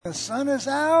The sun is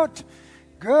out.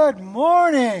 Good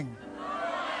morning.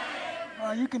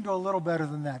 You can do a little better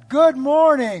than that. Good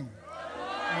morning.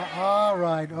 All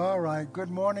right. Good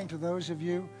morning to those of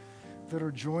you that are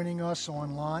joining us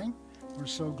online. We're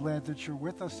so glad that you're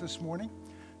with us this morning.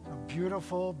 A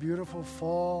beautiful, beautiful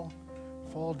fall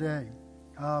day.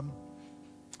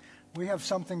 We have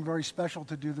something very special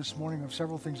to do this morning. Of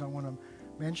several things I want to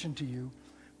mention to you.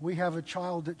 We have a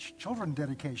children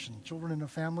dedication, children in the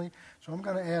family. So I'm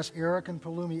going to ask Eric and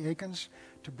Palumi Akins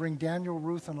to bring Daniel,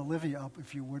 Ruth, and Olivia up,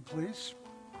 if you would, please.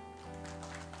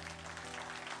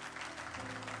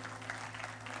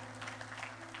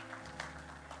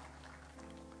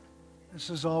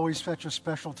 This is always such a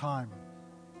special time.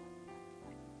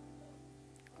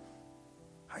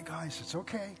 Hi, guys. It's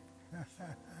okay.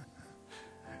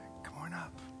 Come on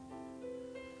up.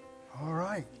 All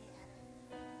right.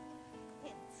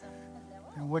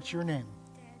 And what's your name?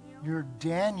 Daniel. You're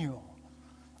Daniel.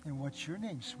 And what's your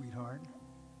name, sweetheart?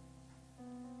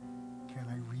 Can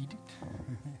I read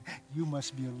it? You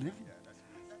must be Olivia.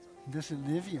 This is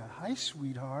Olivia. Hi,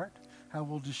 sweetheart. How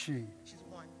old is she? She's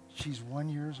 1. She's 1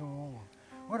 year old.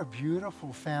 What a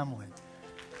beautiful family.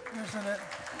 Isn't it?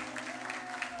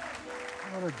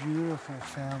 What a beautiful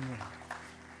family.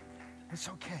 It's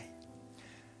okay.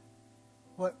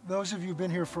 Those of you who've been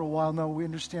here for a while know we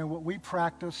understand what we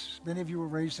practice. Many of you were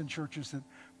raised in churches that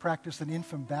practice an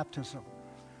infant baptism.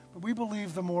 But we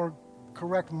believe the more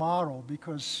correct model,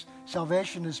 because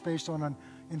salvation is based on an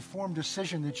informed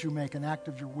decision that you make, an act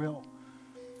of your will.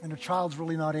 And a child's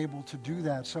really not able to do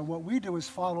that. So what we do is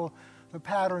follow the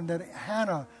pattern that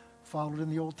Hannah followed in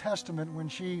the Old Testament when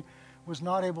she was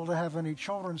not able to have any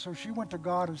children. So she went to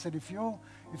God and said, if you'll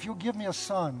give me a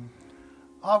son,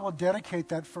 I will dedicate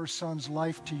that first son's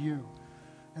life to you.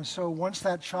 And so once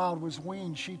that child was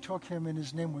weaned, she took him, and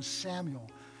his name was Samuel,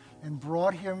 and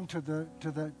brought him to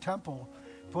the temple,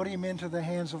 put him into the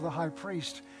hands of the high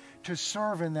priest to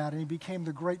serve in that, and he became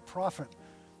the great prophet,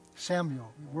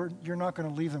 Samuel. You're not going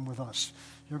to leave him with us.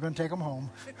 You're going to take him home.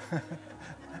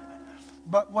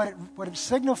 But what it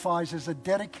signifies is a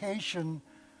dedication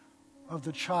of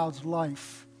the child's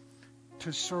life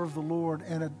to serve the Lord,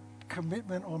 and a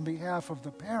commitment on behalf of the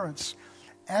parents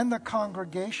and the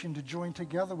congregation to join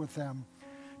together with them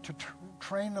to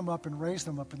train them up and raise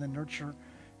them up in the nurture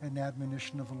and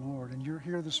admonition of the Lord. And you're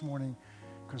here this morning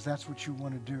because that's what you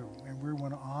want to do, and we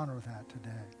want to honor that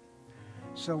today.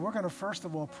 So we're going to first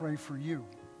of all pray for you.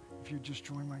 If you just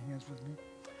join my hands with me.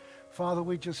 Father,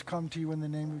 we just come to you in the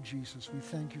name of Jesus. We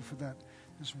thank you for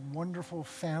this wonderful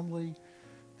family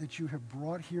that you have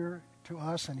brought here to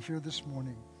us and here this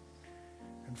morning.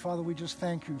 And Father, we just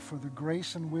thank you for the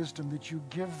grace and wisdom that you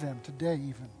give them today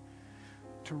even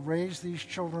to raise these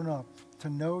children up, to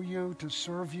know you, to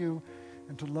serve you,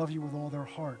 and to love you with all their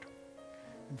heart.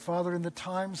 And Father, in the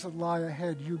times that lie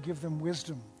ahead, you give them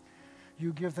wisdom.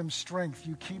 You give them strength.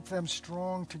 You keep them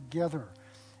strong together.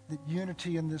 That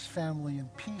unity in this family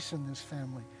and peace in this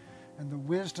family and the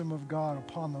wisdom of God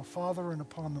upon the father and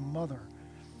upon the mother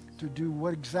to do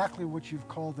exactly what you've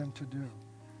called them to do.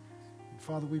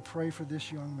 Father, we pray for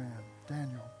this young man,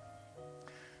 Daniel.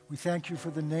 We thank you for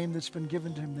the name that's been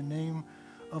given to him, the name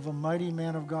of a mighty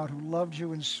man of God who loved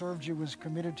you and served you, was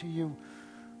committed to you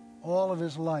all of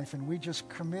his life. And we just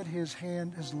commit his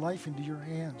life into your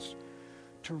hands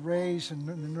to raise and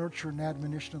nurture and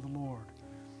admonition of the Lord.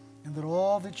 And that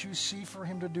all that you see for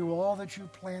him to do, all that you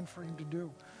plan for him to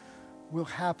do will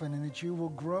happen, and that you will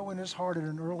grow in his heart at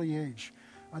an early age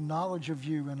a knowledge of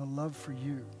you and a love for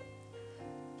you.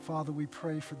 Father, we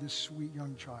pray for this sweet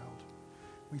young child.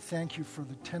 We thank you for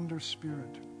the tender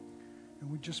spirit. And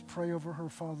we just pray over her,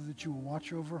 Father, that you will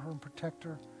watch over her and protect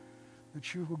her,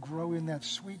 that you will grow in that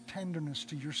sweet tenderness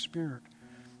to your spirit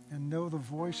and know the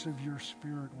voice of your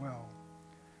spirit well.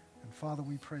 And Father,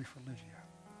 we pray for Lydia,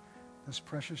 this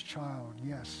precious child.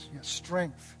 Yes,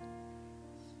 strength.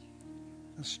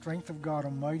 The strength of God, a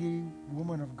mighty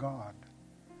woman of God.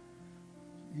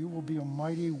 You will be a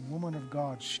mighty woman of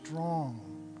God, strong,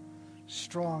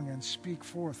 and speak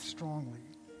forth strongly.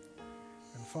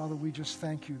 And Father, we just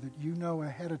thank you that you know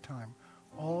ahead of time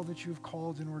all that you've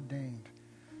called and ordained.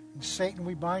 And Satan,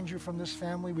 we bind you from this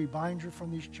family. We bind you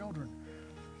from these children.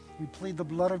 We plead the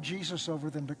blood of Jesus over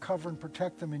them to cover and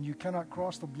protect them, and you cannot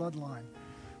cross the bloodline,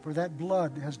 for that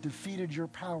blood has defeated your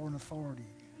power and authority.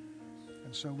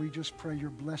 And so we just pray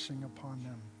your blessing upon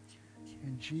them.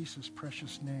 In Jesus'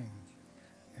 precious name,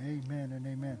 amen and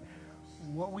amen.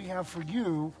 What we have for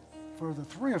you, for the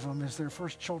three of them, is their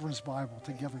first children's Bible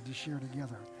together to share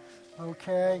together.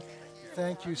 Okay?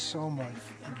 Thank you so much.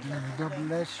 God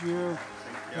bless you.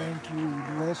 Thank you.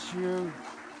 Bless you.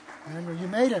 Daniel, you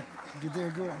made it. You're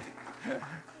doing good.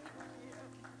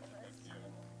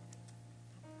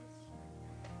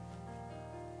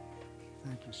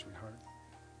 Thank you, sweetheart.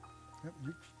 Yep,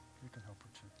 you can help her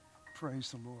too.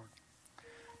 Praise the Lord.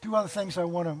 Two other things I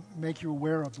want to make you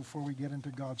aware of before we get into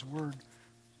God's Word.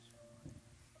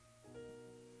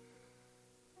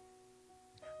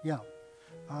 Yeah.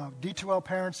 D2L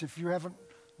parents, if you haven't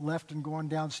left and gone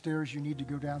downstairs, you need to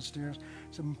go downstairs.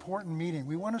 It's an important meeting.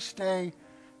 We want to stay,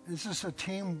 this is a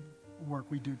team work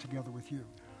we do together with you.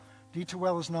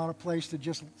 D2L is not a place to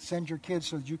just send your kids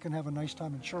so that you can have a nice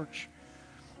time in church.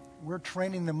 We're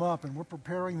training them up and we're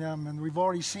preparing them, and we've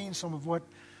already seen some of what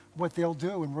they'll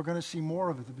do, and we're going to see more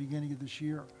of it at the beginning of this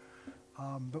year.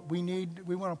 But we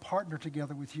want to partner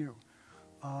together with you.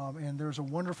 And there's a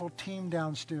wonderful team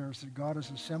downstairs that God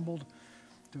has assembled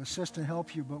to assist and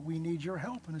help you, but we need your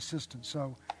help and assistance.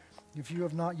 So if you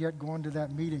have not yet gone to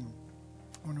that meeting,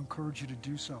 I want to encourage you to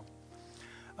do so.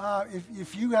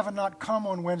 If you have not come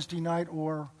on Wednesday night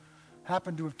or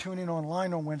happen to have tuned in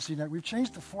online on Wednesday night, we've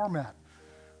changed the format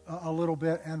a little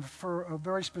bit, and for a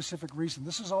very specific reason.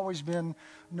 This has always been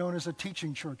known as a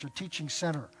teaching church, a teaching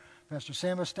center. Pastor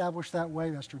Sam established that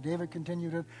way. Pastor David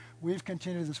continued it. We've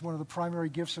continued this. One of the primary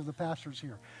gifts of the pastors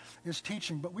here is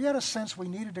teaching. But we had a sense we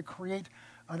needed to create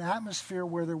an atmosphere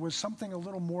where there was something a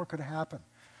little more could happen.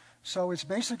 So it's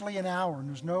basically an hour, and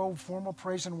there's no formal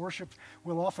praise and worship.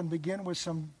 We'll often begin with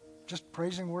some just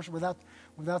praising worship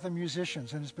without the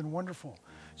musicians, and it's been wonderful.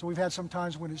 So we've had some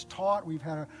times when it's taught.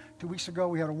 2 weeks ago,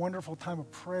 we had a wonderful time of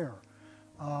prayer.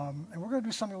 And we're going to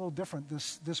do something a little different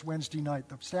this Wednesday night.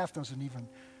 The staff doesn't even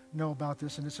know about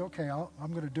this, and it's okay.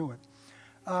 I'm going to do it.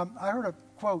 I heard a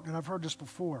quote, and I've heard this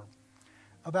before,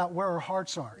 about where our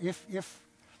hearts are. If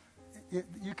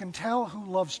you can tell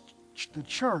who loves the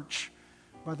church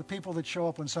by the people that show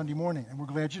up on Sunday morning, and we're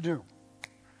glad you do.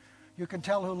 You can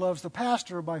tell who loves the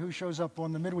pastor by who shows up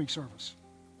on the midweek service.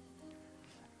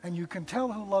 And you can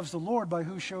tell who loves the Lord by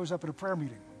who shows up at a prayer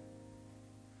meeting.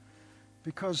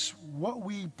 Because what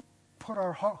we put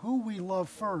who we love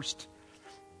first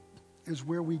is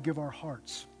where we give our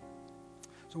hearts.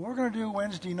 So what we're going to do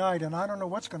Wednesday night, and I don't know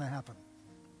what's going to happen,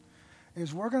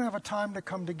 is we're going to have a time to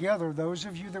come together, those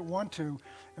of you that want to,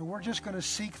 and we're just going to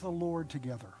seek the Lord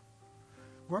together.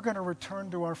 We're going to return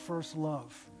to our first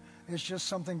love. It's just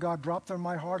something God dropped in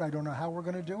my heart. I don't know how we're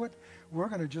going to do it. We're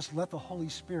going to just let the Holy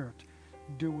Spirit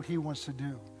do what He wants to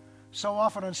do. So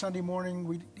often on Sunday morning,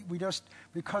 we just,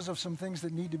 because of some things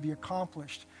that need to be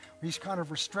accomplished, He's kind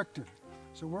of restricted.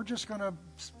 So we're just going to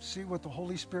see what the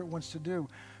Holy Spirit wants to do.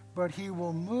 But He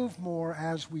will move more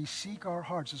as we seek our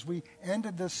hearts. As we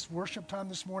ended this worship time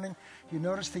this morning, you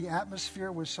notice the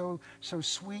atmosphere was so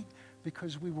sweet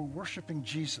because we were worshiping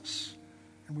Jesus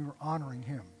and we were honoring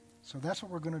Him. So that's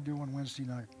what we're going to do on Wednesday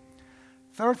night.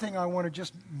 Third thing I want to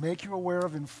just make you aware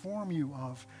of, inform you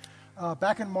of.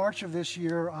 Back in March of this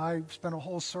year, I spent a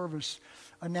whole service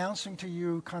announcing to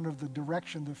you kind of the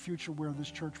direction, the future where this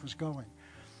church was going.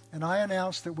 And I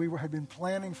announced that we had been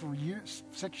planning for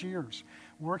 6 years,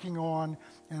 working on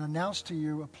and announced to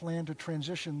you a plan to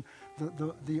transition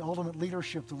the ultimate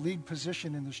leadership, the lead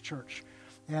position in this church.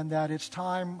 And that it's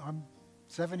time, I'm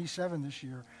 77 this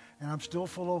year, and I'm still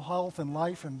full of health and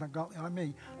life and God,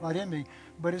 light in me,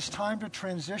 but it's time to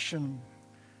transition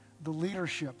the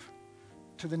leadership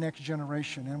to the next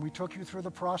generation. And we took you through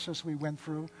the process we went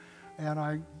through, and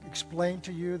I explained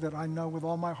to you that I know with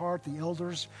all my heart the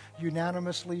elders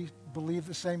unanimously believe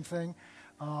the same thing,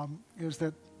 is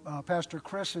that Pastor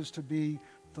Chris is to be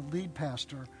the lead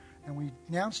pastor. And we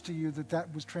announced to you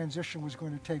that transition was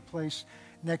going to take place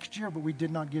next year, but we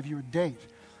did not give you a date.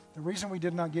 The reason we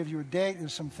did not give you a date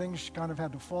is some things kind of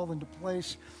had to fall into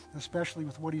place, especially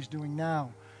with what he's doing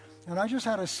now. And I just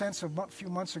had a sense a few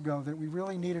months ago that we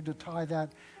really needed to tie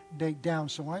that date down.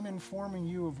 So I'm informing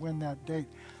you of when that date.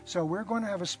 So we're going to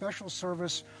have a special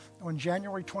service on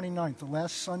January 29th, the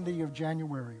last Sunday of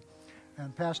January.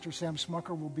 And Pastor Sam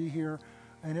Smucker will be here.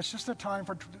 And it's just a time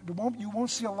you won't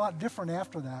see a lot different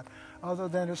after that, other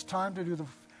than it's time to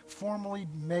formally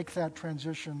make that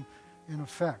transition in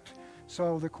effect.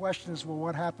 So the question is, well,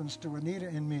 what happens to Anita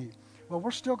and me? Well,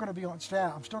 we're still going to be on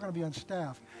staff. I'm still going to be on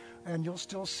staff. And you'll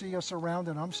still see us around,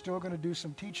 and I'm still going to do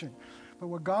some teaching. But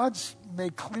what God's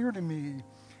made clear to me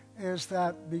is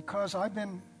that because I've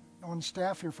been on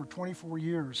staff here for 24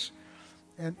 years,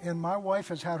 and my wife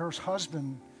has had her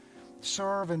husband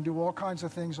serve and do all kinds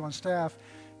of things on staff,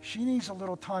 she needs a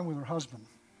little time with her husband.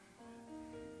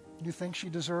 You think she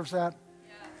deserves that?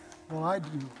 Yes. Well, I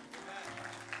do.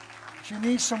 She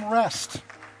needs some rest.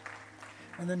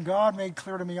 And then God made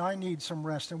clear to me I need some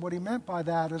rest. And what he meant by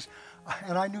that is,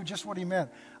 and I knew just what he meant.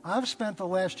 I've spent the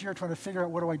last year trying to figure out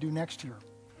what do I do next year.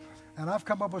 And I've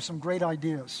come up with some great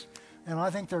ideas. And I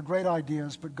think they're great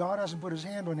ideas, but God hasn't put his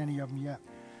hand on any of them yet.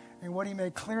 And what he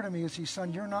made clear to me is,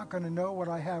 son, you're not going to know what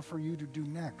I have for you to do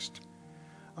next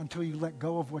until you let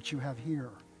go of what you have here.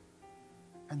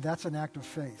 And that's an act of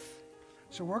faith.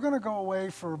 So we're going to go away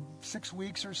for 6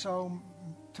 weeks or so,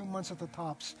 2 months at the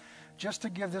tops, just to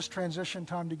give this transition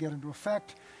time to get into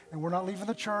effect. And we're not leaving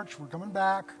the church. We're coming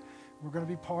back. We're going to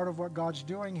be part of what God's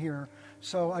doing here.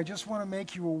 So I just want to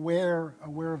make you aware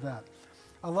of that.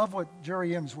 I love what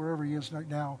Jerry Ims, wherever he is right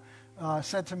now,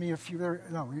 said to me he's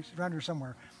around here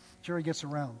somewhere. Jerry gets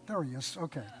around. There he is.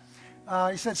 Okay.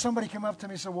 He said, somebody came up to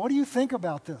me and said, what do you think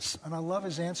about this? And I love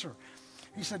his answer.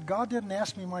 He said, God didn't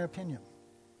ask me my opinion.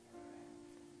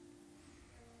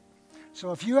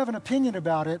 So if you have an opinion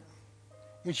about it,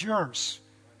 it's yours.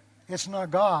 It's not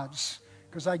God's.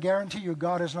 Because I guarantee you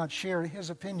God has not shared his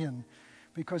opinion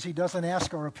because he doesn't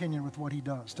ask our opinion with what he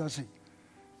does he?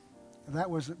 That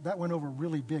went over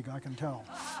really big, I can tell.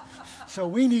 So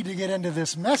we need to get into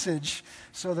this message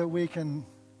so that we can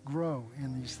grow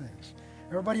in these things.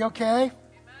 Everybody okay? Amen.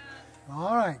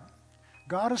 All right.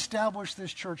 God established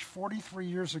this church 43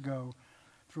 years ago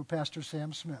through Pastor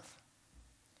Sam Smith.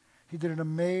 He did an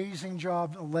amazing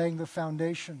job of laying the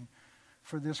foundation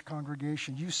for this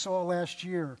congregation. You saw last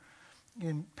year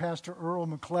in Pastor Earl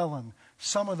McClellan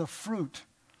some of the fruit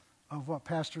of what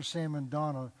Pastor Sam and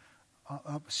Donna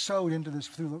sowed into this,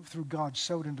 through God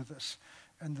sowed into this.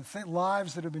 And the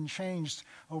lives that have been changed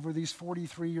over these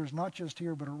 43 years, not just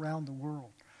here, but around the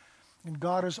world. And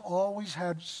God has always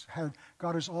had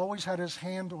his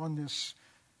hand on this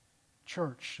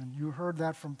church. And you heard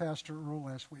that from Pastor Earl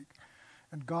last week.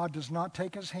 And God does not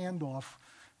take his hand off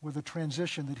with a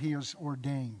transition that he has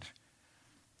ordained.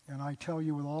 And I tell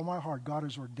you with all my heart, God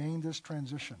has ordained this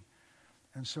transition.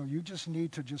 And so you just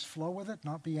need to just flow with it,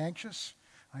 not be anxious.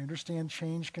 I understand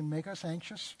change can make us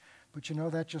anxious, but you know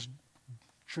that just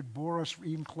should bore us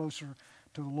even closer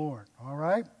to the Lord. All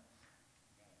right?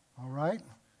 All right?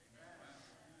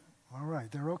 All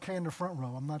right. They're okay in the front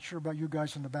row. I'm not sure about you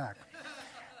guys in the back.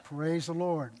 Praise the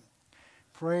Lord.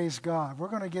 Praise God. We're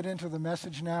going to get into the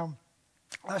message now.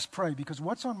 Let's pray, because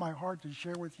what's on my heart to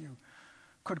share with you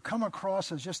could come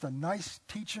across as just a nice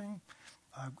teaching,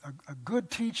 a good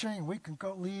teaching. We can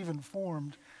leave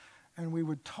informed, and we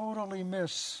would totally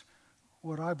miss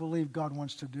what I believe God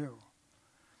wants to do.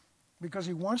 Because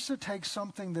he wants to take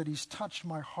something that he's touched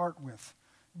my heart with,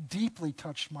 deeply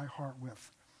touched my heart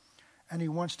with, and he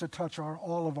wants to touch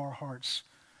all of our hearts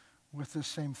with this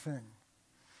same thing.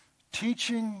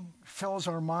 Teaching fills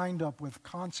our mind up with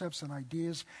concepts and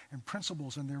ideas and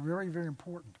principles, and they're very, very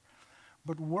important.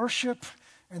 But worship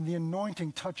and the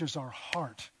anointing touches our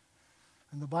heart.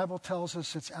 And the Bible tells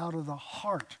us it's out of the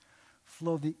heart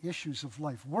flow the issues of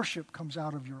life. Worship comes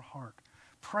out of your heart.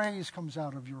 Praise comes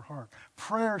out of your heart.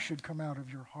 Prayer should come out of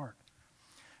your heart.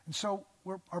 And so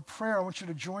our prayer, I want you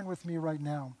to join with me right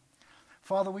now.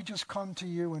 Father, we just come to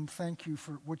you and thank you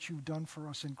for what you've done for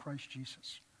us in Christ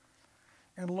Jesus.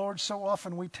 And Lord, so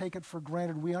often we take it for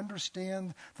granted. We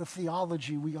understand the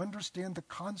theology. We understand the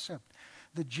concept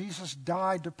that Jesus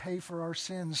died to pay for our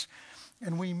sins.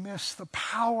 And we miss the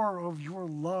power of your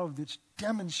love that's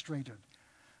demonstrated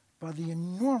by the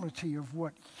enormity of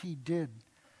what he did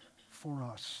for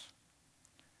us.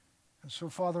 And so,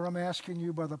 Father, I'm asking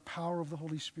you by the power of the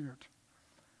Holy Spirit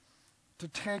to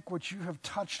take what you have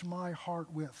touched my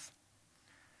heart with,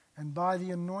 and by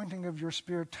the anointing of your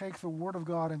Spirit, take the Word of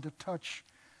God and to touch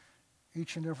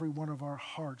each and every one of our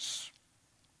hearts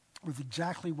with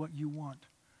exactly what you want.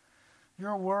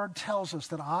 Your Word tells us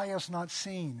that eye has not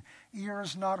seen, ear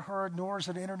has not heard, nor has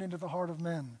it entered into the heart of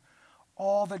men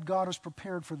all that God has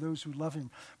prepared for those who love him.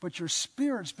 But your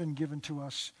Spirit's been given to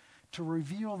us to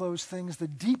reveal those things, the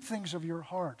deep things of your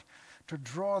heart, to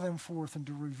draw them forth and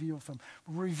to reveal them.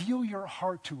 Reveal your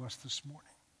heart to us this morning.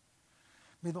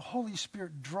 May the Holy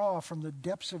Spirit draw from the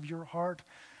depths of your heart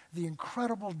the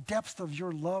incredible depth of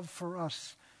your love for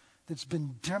us that's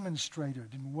been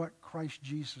demonstrated in what Christ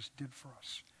Jesus did for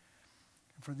us.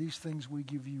 And for these things we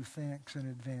give you thanks in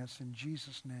advance. In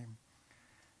Jesus' name,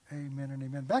 amen and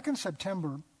amen. Back in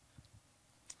September,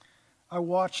 I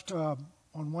watched on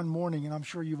one morning, and I'm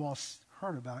sure you've all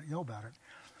heard about it, know about it.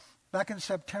 Back in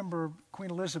September, Queen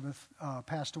Elizabeth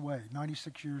passed away,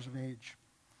 96 years of age.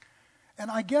 And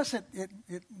I guess it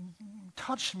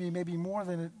touched me maybe more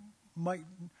than it might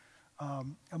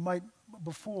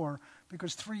before,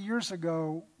 because 3 years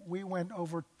ago we went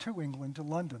over to England, to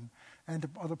London, and to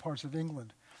other parts of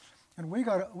England, and we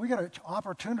got an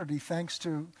opportunity, thanks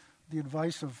to the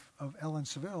advice of Ellen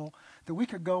Seville, that we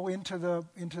could go into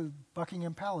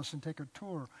Buckingham Palace and take a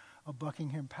tour of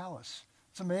Buckingham Palace.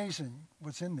 It's amazing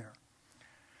what's in there.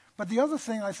 But the other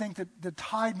thing I think that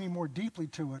tied me more deeply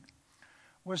to it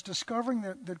was discovering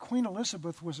that Queen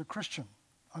Elizabeth was a Christian.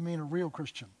 I mean, a real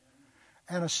Christian,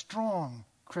 and a strong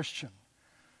Christian.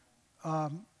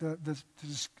 The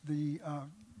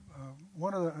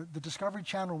Discovery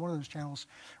Channel, one of those channels,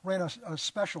 ran a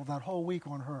special that whole week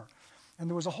on her. And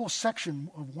there was a whole section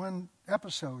of one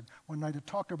episode one night that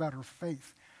talked about her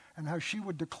faith and how she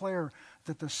would declare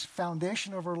that the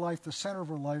foundation of her life, the center of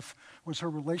her life, was her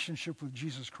relationship with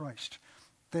Jesus Christ,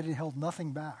 that it held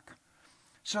nothing back.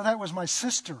 So that was my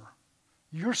sister,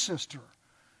 your sister,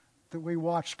 that we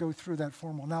watched go through that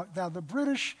formal. Now the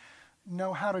British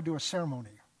know how to do a ceremony.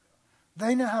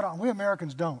 They know how to, we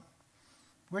Americans don't.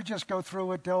 We just go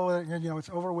through it, and it's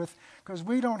over with, because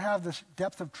we don't have this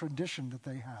depth of tradition that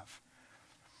they have.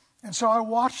 And so I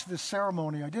watched this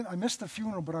ceremony. I missed the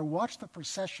funeral, but I watched the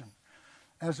procession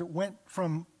as it went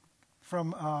from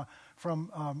the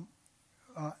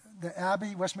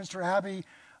Abbey, Westminster Abbey,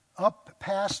 up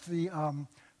past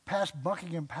past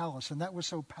Buckingham Palace, and that was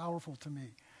so powerful to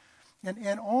me.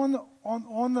 And on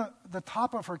the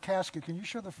top of her casket, can you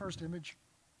show the first image?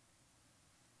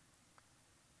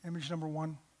 Image number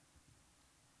 1.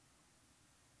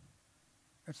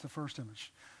 That's the first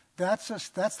image. That's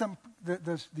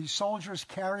the soldiers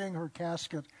carrying her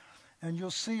casket, and you'll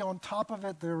see on top of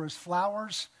it there is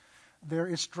flowers. There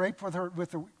it's draped with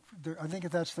the I think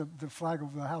that's the flag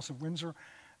of the House of Windsor,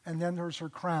 and then there's her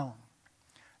crown.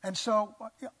 And so,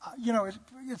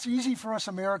 it's easy for us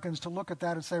Americans to look at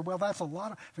that and say, well, that's a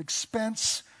lot of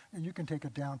expense, and you can take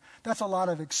it down. That's a lot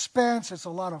of expense. It's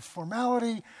a lot of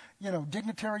formality.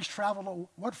 Dignitaries travel.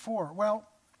 What for? Well,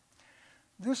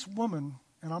 this woman,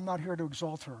 and I'm not here to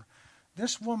exalt her,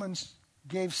 this woman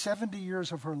gave 70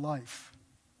 years of her life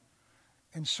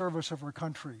in service of her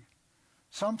country,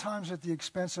 sometimes at the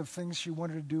expense of things she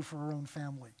wanted to do for her own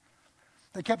family.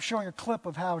 They kept showing a clip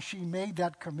of how she made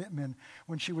that commitment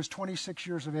when she was 26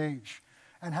 years of age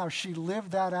and how she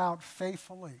lived that out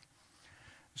faithfully.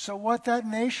 So what that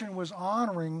nation was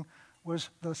honoring was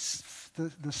the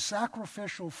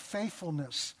sacrificial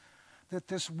faithfulness that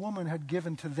this woman had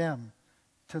given to them,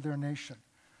 to their nation.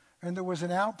 And there was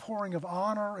an outpouring of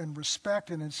honor and respect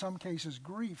and in some cases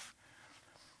grief.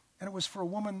 And it was for a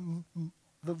woman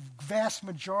the vast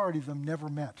majority of them never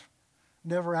met,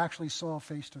 never actually saw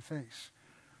face to face.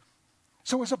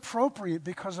 So it was appropriate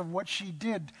because of what she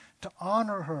did to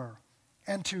honor her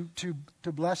and to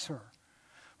bless her.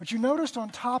 But you noticed on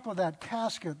top of that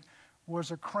casket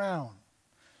was a crown.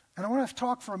 And I want to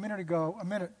talk for a minute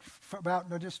about,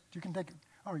 you can take it,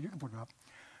 you can put it up.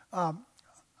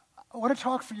 I want to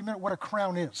talk for you a minute what a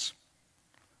crown is.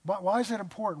 Why is it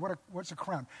important? What's a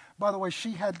crown? By the way,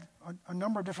 she had a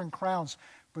number of different crowns,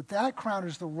 but that crown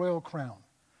is the royal crown.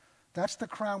 That's the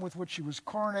crown with which she was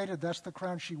coronated. That's the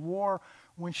crown she wore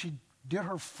when she did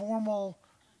her formal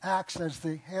acts as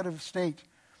the head of state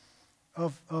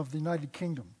of the United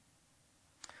Kingdom.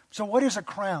 So what is a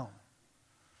crown?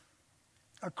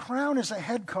 A crown is a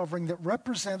head covering that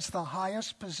represents the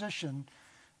highest position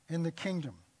in the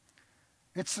kingdom.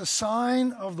 It's the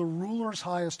sign of the ruler's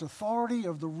highest authority,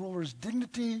 of the ruler's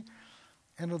dignity,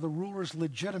 and of the ruler's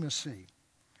legitimacy.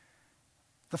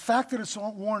 The fact that it's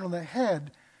worn on the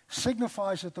head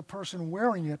signifies that the person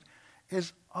wearing it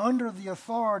is under the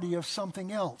authority of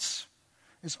something else,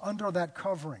 is under that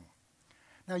covering.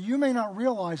 Now, you may not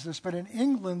realize this, but in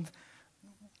England,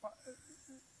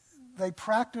 they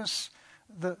practice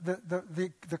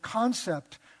the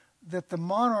concept that the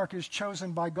monarch is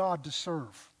chosen by God to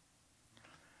serve.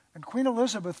 And Queen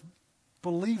Elizabeth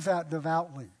believed that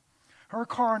devoutly. Her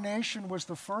coronation was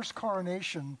the first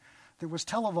coronation that was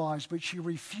televised, but she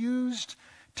refused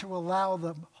to allow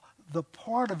the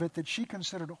part of it that she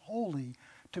considered holy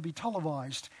to be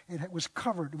televised. It was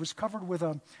covered. It was covered with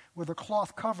a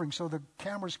cloth covering so the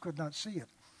cameras could not see it.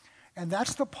 And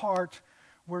that's the part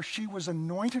where she was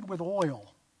anointed with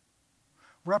oil,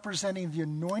 representing the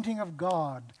anointing of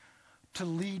God to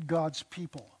lead God's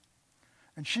people.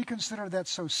 And she considered that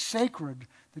so sacred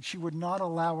that she would not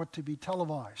allow it to be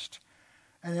televised.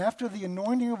 And after the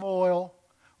anointing of oil,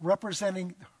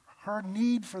 representing her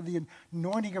need for the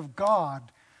anointing of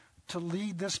God to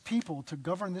lead this people, to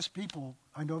govern this people,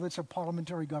 I know that's a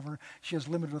parliamentary governor, she has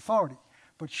limited authority,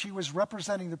 but she was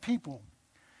representing the people.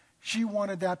 She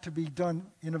wanted that to be done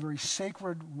in a very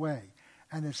sacred way.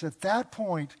 And it's at that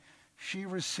point she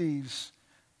receives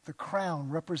the crown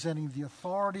representing the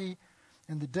authority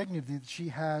and the dignity that she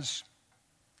has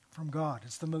from God.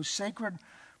 It's the most sacred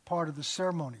part of the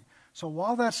ceremony. So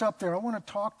while that's up there, I want to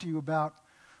talk to you about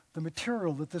the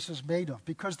material that this is made of.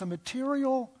 Because the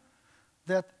material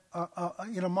that,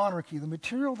 in a monarchy, the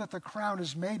material that the crown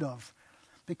is made of,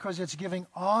 because it's giving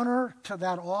honor to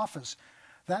that office,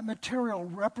 that material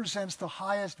represents the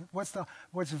highest,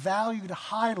 what's valued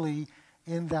highly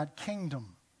in that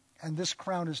kingdom. And this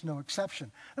crown is no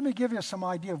exception. Let me give you some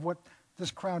idea of what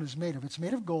this crown is made of. It's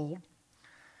made of gold.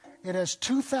 It has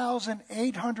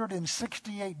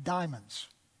 2,868 diamonds.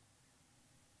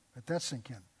 Let that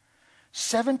sink in.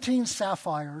 17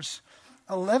 sapphires,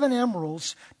 11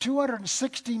 emeralds,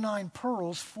 269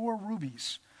 pearls, 4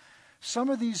 rubies. Some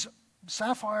of these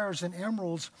sapphires and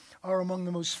emeralds are among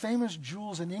the most famous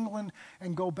jewels in England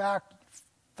and go back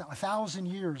 1,000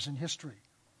 years in history.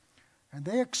 And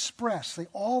they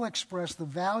all express the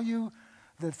value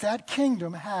that that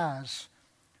kingdom has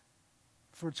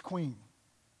for its queen.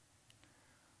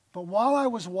 But while I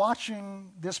was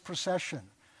watching this procession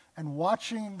and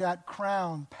watching that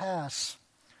crown pass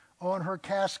on her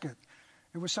casket,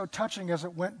 it was so touching as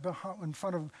it went in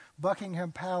front of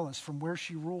Buckingham Palace from where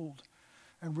she ruled,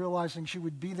 and realizing she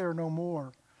would be there no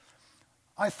more,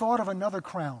 I thought of another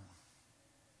crown.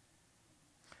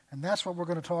 And that's what we're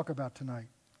going to talk about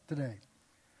today.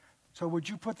 So would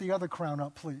you put the other crown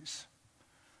up, please?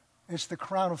 It's the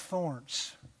crown of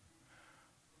thorns.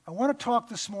 I want to talk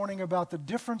this morning about the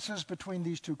differences between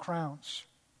these two crowns.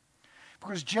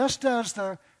 Because just as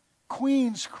the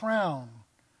queen's crown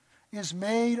is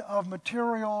made of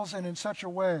materials and in such a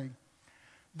way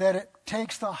that it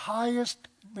takes the highest,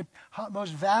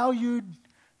 most valued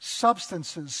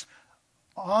substances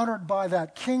honored by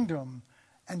that kingdom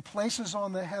and places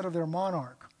on the head of their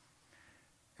monarch,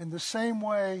 in the same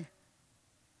way,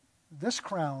 this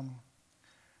crown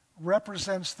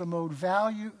represents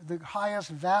the highest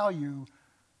value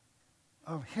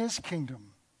of his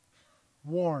kingdom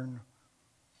worn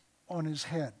on his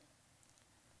head.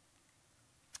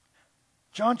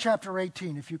 John chapter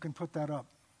 18, if you can put that up.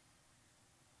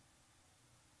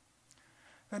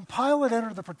 Then Pilate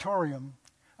entered the praetorium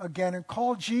again and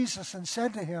called Jesus and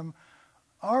said to him,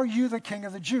 "Are you the king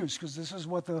of the Jews?" Because this is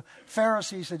what the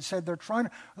Pharisees had said.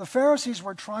 The Pharisees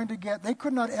were trying to they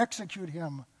could not execute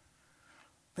him.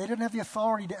 They didn't have the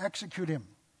authority to execute him.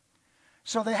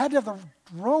 So they had to have the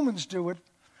Romans do it,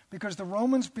 because the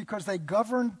Romans, because they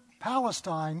governed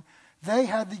Palestine, they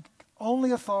had the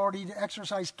only authority to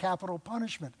exercise capital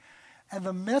punishment. And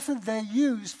the method they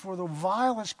used for the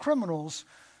vilest criminals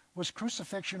was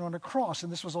crucifixion on a cross.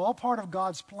 And this was all part of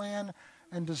God's plan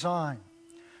and design.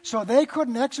 So they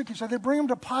couldn't execute. So they bring him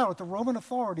to Pilate, the Roman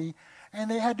authority, and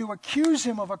they had to accuse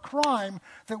him of a crime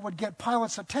that would get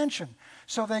Pilate's attention.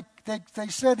 So they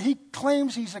said he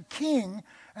claims he's a king,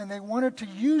 and they wanted to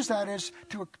use that as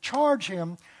to charge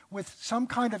him with some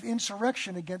kind of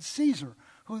insurrection against Caesar,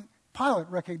 who Pilate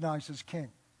recognized as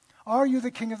king. "Are you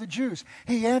the king of the Jews?"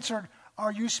 He answered,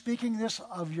 "Are you speaking this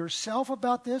of yourself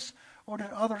about this, or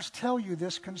did others tell you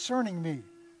this concerning me?"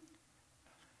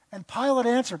 And Pilate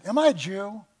answered, "Am I a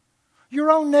Jew?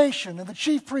 Your own nation and the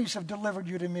chief priests have delivered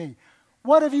you to me.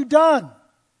 What have you done?"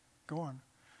 Go on.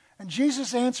 And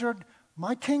Jesus answered,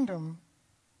 "My kingdom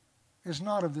is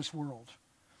not of this world.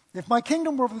 If my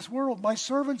kingdom were of this world, my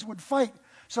servants would fight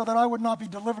so that I would not be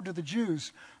delivered to the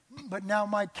Jews. But now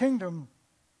my kingdom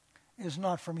is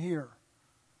not from here."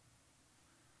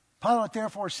 Pilate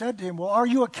therefore said to him, "Well, are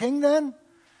you a king then?"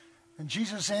 And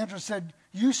Jesus answered and said,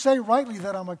 "You say rightly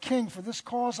that I'm a king. For this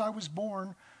cause I was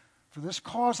born. For this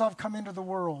cause I've come into the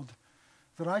world,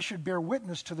 that I should bear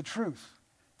witness to the truth."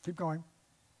 Keep going.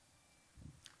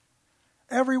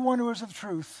 "Everyone who is of the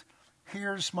truth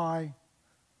hears my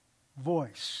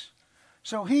voice."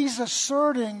 So he's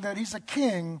asserting that he's a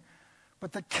king,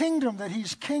 but the kingdom that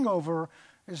he's king over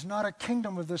is not a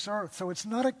kingdom of this earth. So it's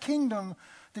not a kingdom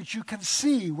that you can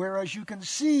see, whereas you can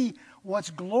see what's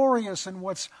glorious and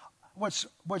what's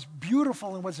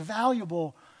beautiful and what's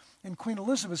valuable in Queen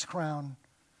Elizabeth's crown.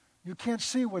 You can't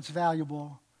see what's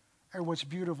valuable or what's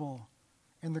beautiful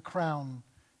in the crown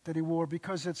that he wore,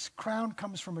 because its crown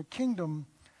comes from a kingdom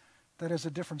that has a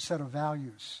different set of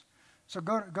values. So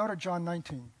go to John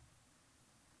 19.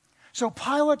 "So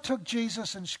Pilate took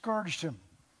Jesus and scourged him,"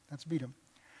 that's beat him,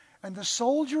 "and the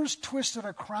soldiers twisted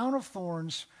a crown of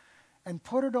thorns and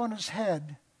put it on his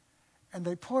head, and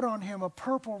they put on him a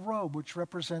purple robe, which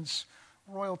represents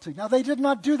royalty." Now, they did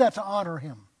not do that to honor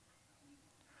him.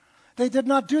 They did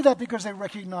not do that because they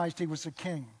recognized he was a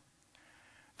king.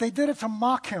 They did it to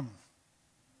mock him.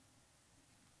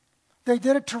 They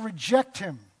did it to reject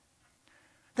him.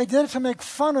 They did it to make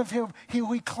fun of him,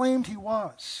 who he claimed he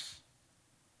was.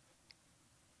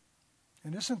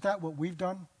 And isn't that what we've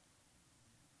done?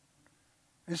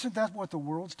 Isn't that what the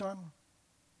world's done?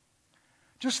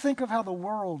 Just think of how the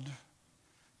world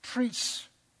treats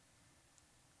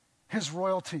his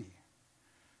royalty.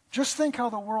 Just think how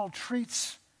the world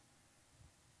treats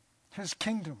his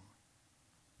kingdom.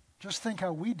 Just think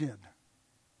how we did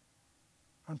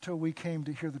until we came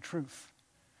to hear the truth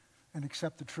and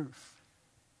accept the truth.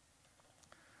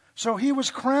 So he was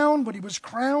crowned, but he was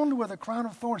crowned with a crown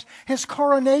of thorns. His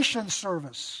coronation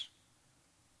service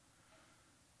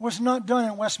was not done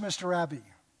in Westminster Abbey,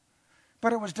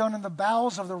 but it was done in the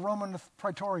bowels of the Roman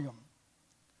Praetorium.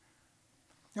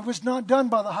 It was not done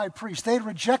by the high priest. They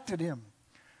rejected him.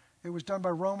 It was done by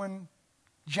Roman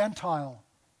Gentile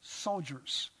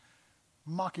soldiers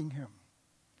mocking him.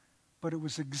 But it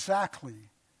was exactly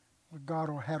what God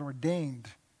had ordained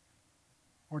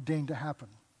to happen.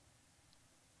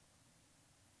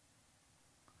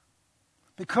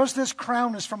 Because this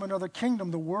crown is from another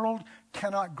kingdom, the world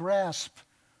cannot grasp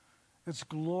its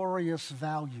glorious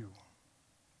value.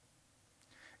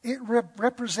 It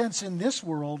represents in this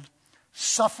world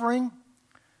suffering,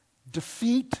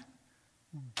 defeat,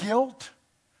 guilt,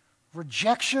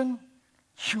 rejection,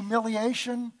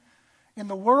 humiliation. In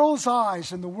the world's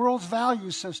eyes, in the world's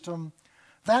value system,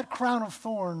 that crown of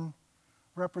thorn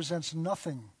represents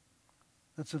nothing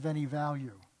that's of any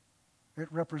value.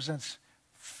 It represents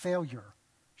failure,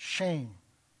 shame,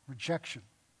 rejection.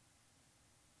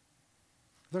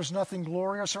 There's nothing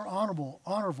glorious or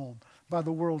honorable by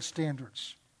the world's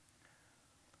standards.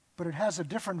 But it has a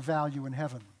different value in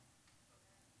heaven.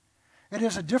 It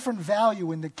has a different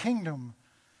value in the kingdom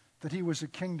that he was a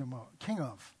king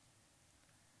of.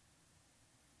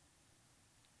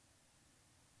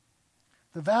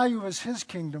 The value of his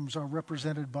kingdoms are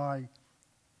represented by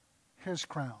his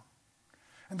crown.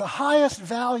 And the highest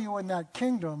value in that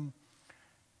kingdom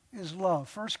is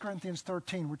love. 1 Corinthians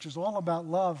 13, which is all about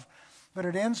love, but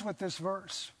it ends with this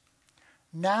verse.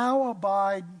 Now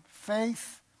abide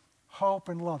faith, hope,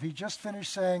 and love. He just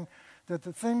finished saying that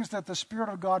the things that the Spirit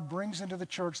of God brings into the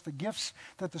church, the gifts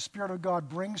that the Spirit of God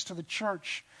brings to the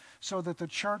church so that the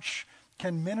church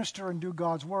can minister and do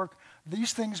God's work,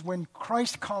 these things, when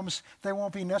Christ comes, they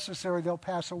won't be necessary. They'll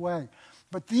pass away.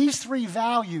 But these three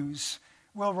values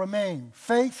will remain: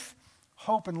 faith,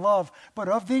 hope, and love. But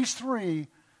of these three,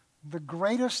 the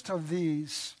greatest of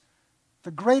these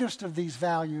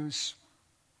values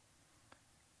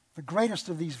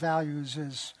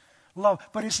is love.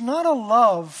 But it's not a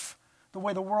love the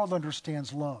way the world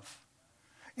understands love.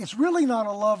 It's really not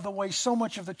a love the way so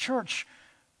much of the church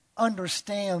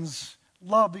understands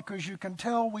love, because you can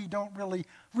tell we don't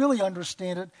really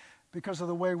understand it because of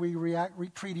the way we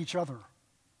treat each other.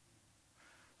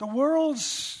 The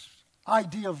world's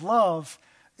idea of love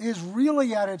is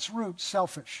really at its root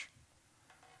selfish.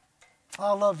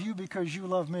 I love you because you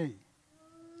love me.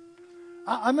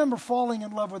 I remember falling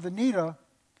in love with Anita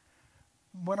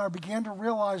when I began to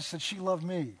realize that she loved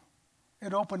me.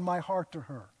 It opened my heart to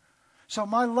her. So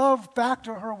my love back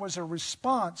to her was a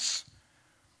response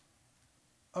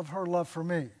of her love for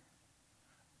me.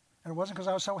 And it wasn't because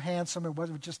I was so handsome. It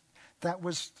wasn't just, that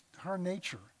was her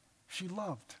nature. She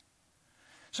loved.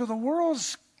 So the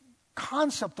world's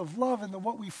concept of love and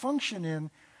what we function in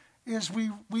is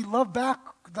we love back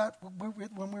that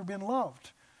when we've been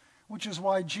loved. Which is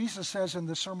why Jesus says in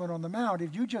the Sermon on the Mount,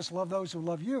 if you just love those who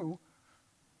love you,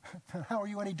 how are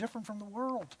you any different from the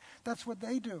world? That's what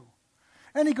they do.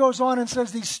 And he goes on and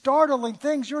says these startling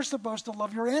things. You're supposed to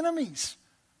love your enemies.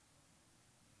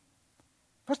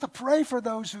 You're supposed to pray for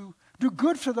those who do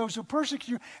good for those who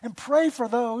persecute you, and pray for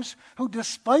those who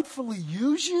despitefully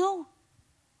use you.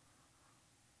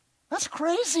 That's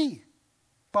crazy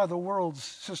by the world's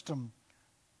system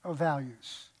of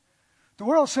values. The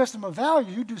world's system of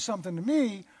values, you do something to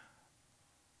me,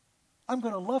 I'm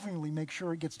going to lovingly make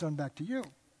sure it gets done back to you.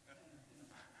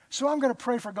 So I'm going to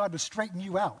pray for God to straighten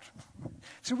you out.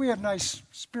 So we have nice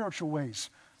spiritual ways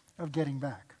of getting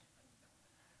back.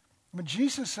 But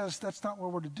Jesus says that's not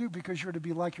what we're to do, because you're to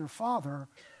be like your Father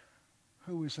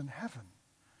who is in heaven.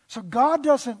 So God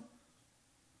doesn't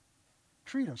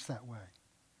treat us that way.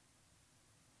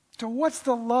 So what's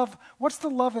the love? What's the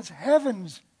love as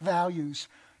heaven's values?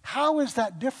 How is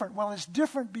that different? Well, it's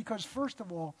different because, first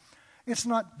of all, it's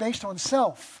not based on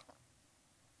self.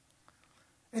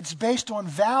 It's based on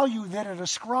value that it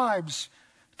ascribes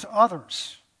to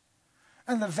others.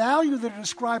 And the value that it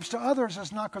ascribes to others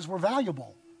is not because we're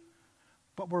valuable,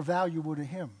 but we're valuable to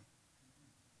Him.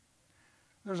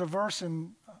 There's a verse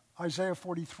in Isaiah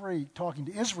 43 talking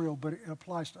to Israel, but it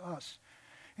applies to us.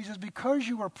 He says, because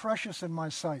you are precious in my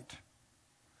sight,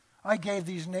 I gave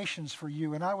these nations for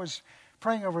you. And I was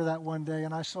praying over that one day,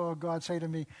 and I saw God say to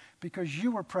me, because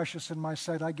you were precious in my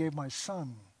sight, I gave my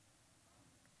son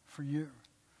for you.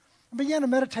 I began to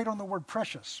meditate on the word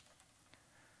precious.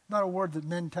 Not a word that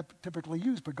men typically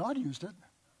use, but God used it.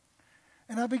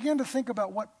 And I began to think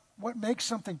about what makes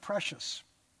something precious.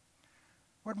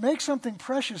 What makes something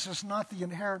precious is not the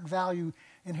inherent value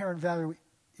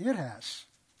it has.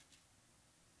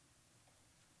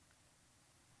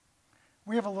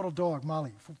 We have a little dog,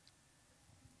 Molly,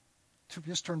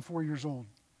 just turned 4 years old.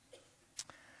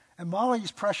 And Molly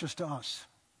is precious to us.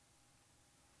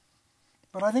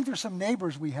 But I think there's some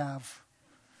neighbors we have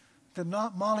that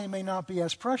Molly may not be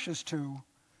as precious to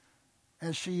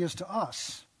as she is to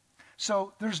us.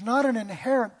 So there's not an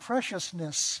inherent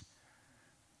preciousness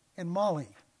in Molly.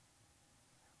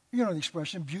 You know the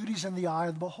expression, beauty's in the eye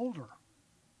of the beholder.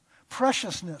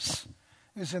 Preciousness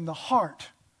is in the heart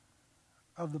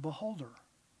of the beholder.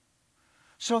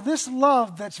 So this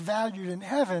love that's valued in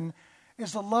heaven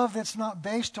is a love that's not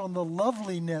based on the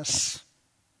loveliness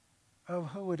of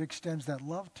who it extends that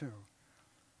love to.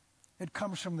 It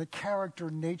comes from the character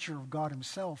and nature of God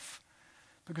himself,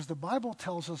 because the Bible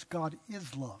tells us God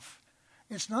is love.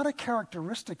 It's not a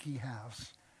characteristic he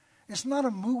has. It's not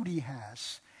a mood he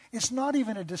has. It's not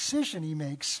even a decision he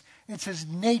makes. It's his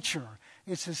nature.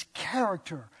 It's his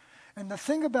character. And the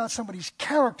thing about somebody's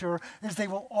character is they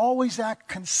will always act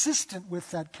consistent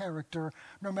with that character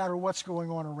no matter what's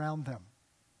going on around them.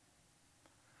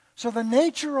 So the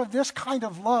nature of this kind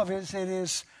of love is it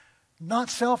is not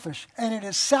selfish, and it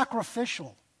is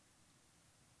sacrificial.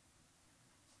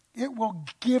 It will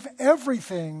give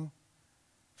everything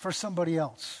for somebody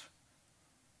else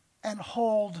and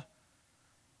hold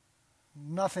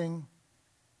nothing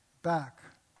back.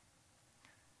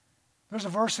 There's a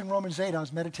verse in Romans 8, I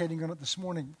was meditating on it this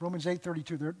morning, Romans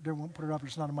 8:32, they won't put it up,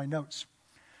 it's not in my notes.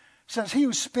 It says, he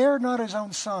who spared not his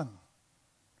own son,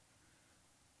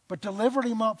 but delivered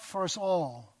him up for us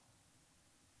all.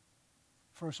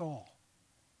 For us all.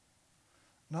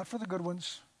 Not for the good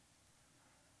ones,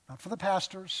 not for the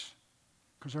pastors,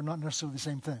 because they're not necessarily the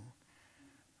same thing.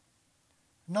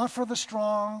 Not for the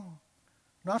strong,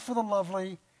 not for the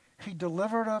lovely. He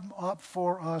delivered him up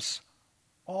for us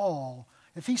all.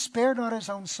 If he spared not his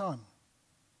own son,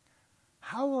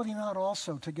 how will he not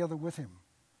also, together with him,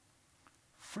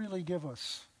 freely give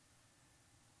us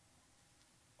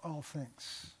all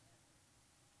things?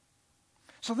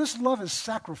 So this love is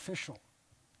sacrificial,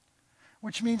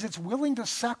 which means it's willing to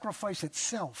sacrifice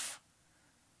itself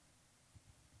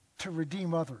to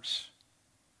redeem others,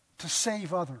 to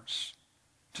save others,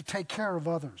 to take care of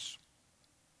others.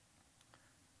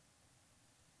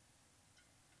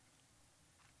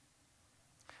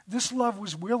 This love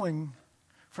was willing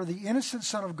for the innocent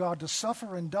Son of God to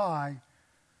suffer and die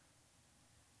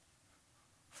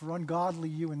for ungodly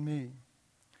you and me.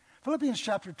 Philippians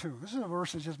chapter 2. This is a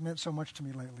verse that's just meant so much to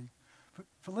me lately.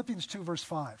 Philippians 2, verse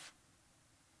 5.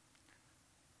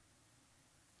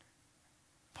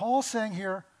 Paul's saying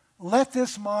here, let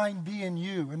this mind be in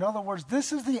you. In other words,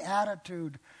 this is the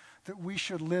attitude that we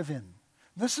should live in.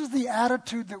 This is the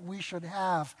attitude that we should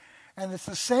have. And it's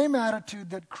the same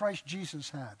attitude that Christ Jesus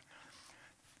had.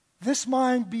 This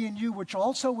mind be in you, which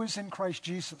also is in Christ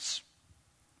Jesus,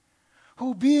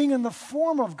 who being in the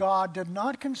form of God did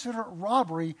not consider it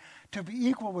robbery to be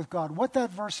equal with God. What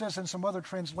that verse says in some other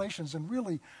translations, and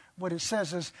really what it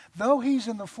says is, though he's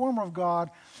in the form of God,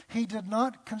 he did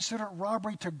not consider it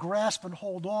robbery to grasp and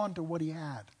hold on to what he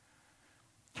had.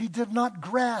 He did not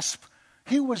grasp.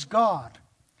 He was God.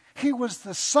 He was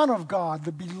the Son of God,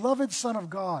 the beloved Son of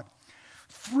God.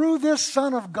 Through this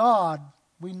Son of God,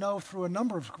 we know through a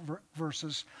number of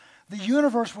verses, the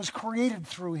universe was created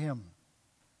through him.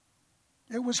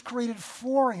 It was created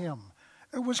for him.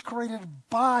 It was created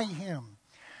by him.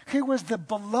 He was the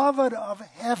beloved of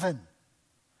heaven.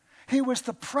 He was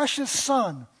the precious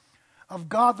Son of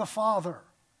God the Father.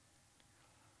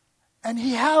 And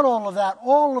he had all of that,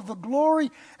 all of the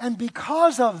glory, and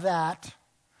because of that,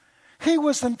 he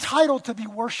was entitled to be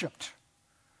worshiped.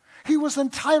 He was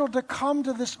entitled to come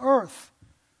to this earth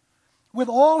with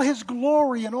all his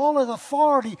glory and all his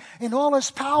authority and all his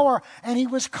power, and he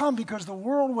was come because the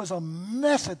world was a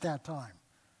mess at that time.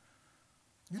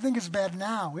 You think it's bad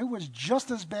now. It was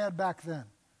just as bad back then.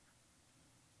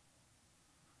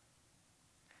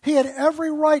 He had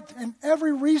every right and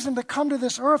every reason to come to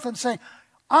this earth and say,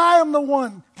 I am the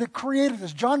one that created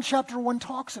this. John chapter 1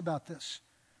 talks about this.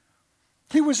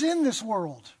 He was in this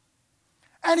world,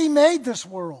 and he made this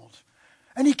world.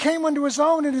 And he came unto his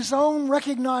own, and his own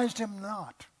recognized him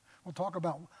not. We'll talk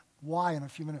about why in a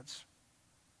few minutes.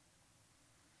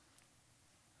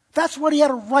 That's what he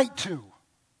had a right to.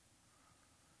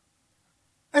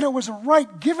 And it was a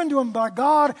right given to him by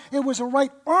God. It was a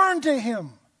right earned to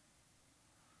him.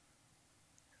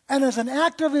 And as an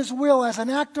act of his will, as an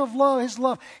act of love, his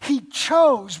love, he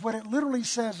chose what it literally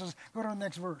says. Go to the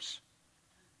next verse.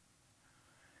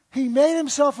 He made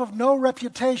himself of no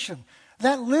reputation.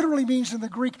 That literally means in the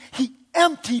Greek, he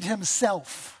emptied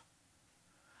himself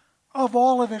of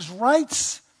all of his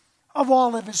rights, of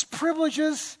all of his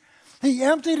privileges. He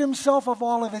emptied himself of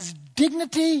all of his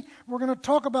dignity. We're going to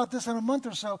talk about this in a month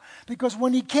or so, because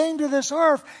when he came to this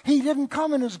earth, he didn't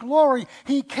come in his glory.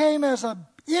 He came as an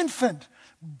infant,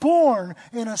 born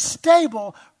in a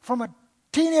stable from a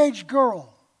teenage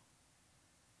girl.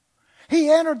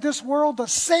 He entered this world the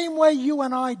same way you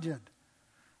and I did,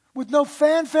 with no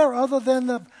fanfare other than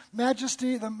the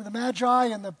majesty, the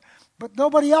magi, but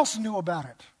nobody else knew about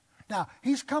it. Now,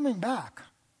 he's coming back.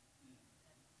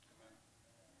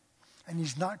 And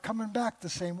he's not coming back the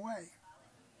same way.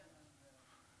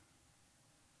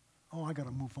 Oh, I got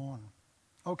to move on.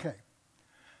 Okay.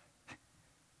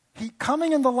 He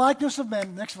coming in the likeness of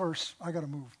men, next verse, I got to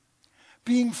move.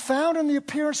 Being found in the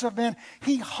appearance of men,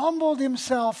 he humbled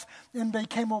himself and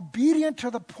became obedient to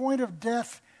the point of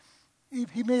death. He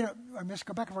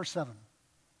go back to verse 7.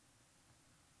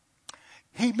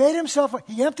 He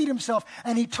emptied himself,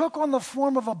 and he took on the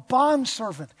form of a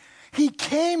bondservant. He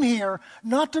came here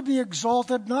not to be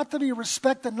exalted, not to be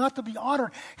respected, not to be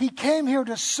honored. He came here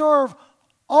to serve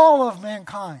all of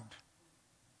mankind.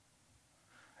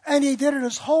 And he did it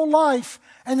his whole life,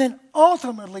 and then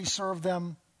ultimately served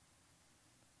them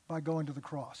by going to the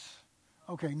cross.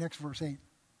 Okay, next verse 8.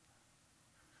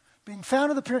 Being found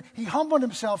in the period, he humbled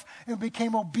himself and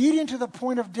became obedient to the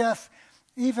point of death,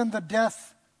 even the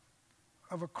death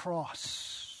of a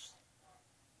cross.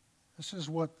 This is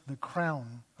what the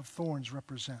crown of thorns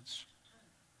represents.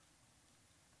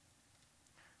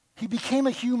 He became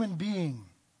a human being.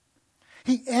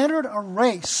 He entered a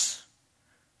race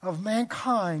of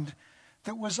mankind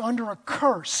that was under a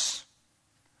curse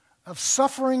of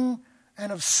suffering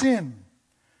and of sin.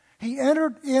 He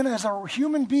entered in as a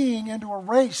human being into a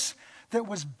race that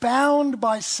was bound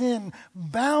by sin,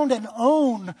 bound and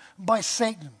owned by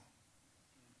Satan.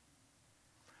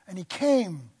 And he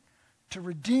came to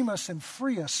redeem us and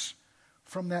free us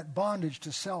from that bondage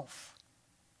to self.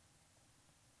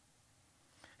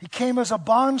 He came as a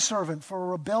bondservant for a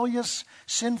rebellious,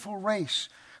 sinful race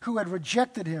who had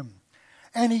rejected him.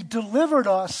 And he delivered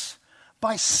us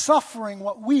by suffering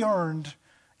what we earned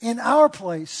in our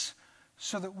place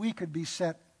so that we could be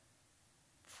set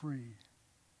free.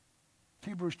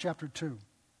 Hebrews chapter 2.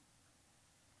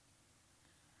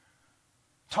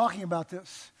 Talking about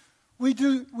this,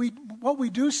 what we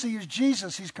do see is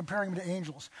Jesus. He's comparing him to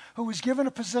angels, who was given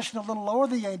a position a little lower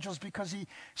than the angels because he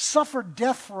suffered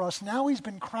death for us. Now he's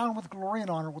been crowned with glory and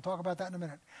honor. We'll talk about that in a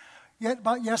minute.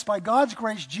 Yes, by God's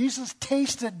grace, Jesus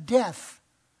tasted death.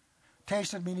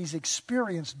 Tasted means he's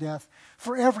experienced death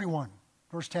for everyone.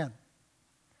 Verse 10.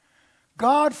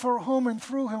 God, for whom and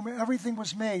through whom everything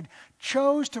was made,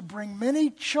 chose to bring many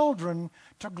children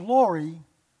to glory.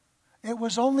 It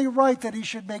was only right that he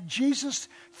should make Jesus,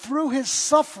 through his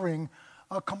suffering,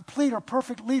 a complete or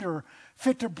perfect leader,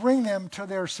 fit to bring them to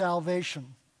their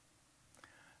salvation.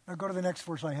 Now go to the next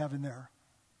verse I have in there.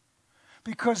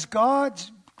 Because God's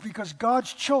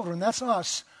children, that's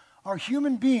us, are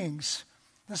human beings.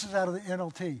 This is out of the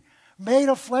NLT. Made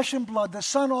of flesh and blood. The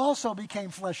Son also became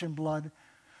flesh and blood.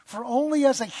 For only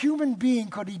as a human being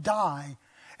could he die,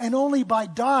 and only by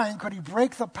dying could he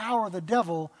break the power of the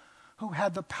devil, who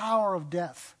had the power of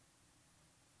death.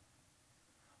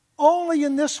 Only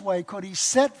in this way could he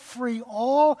set free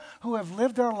all who have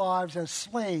lived their lives as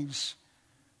slaves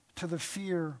to the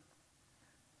fear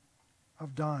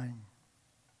of dying.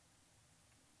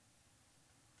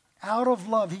 Out of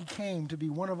love he came to be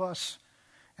one of us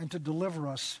and to deliver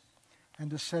us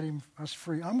and to set us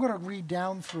free. I'm going to read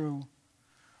down through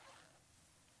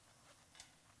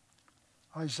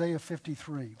Isaiah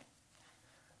 53.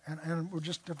 And we'll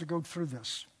just have to go through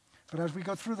this. But as we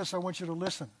go through this, I want you to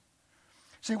listen.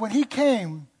 See, when he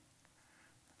came,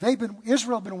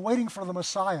 Israel had been waiting for the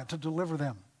Messiah to deliver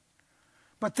them.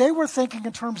 But they were thinking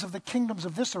in terms of the kingdoms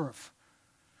of this earth.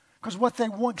 Because what they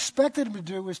expected him to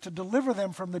do is to deliver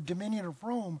them from the dominion of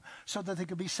Rome so that they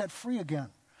could be set free again.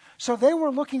 So they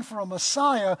were looking for a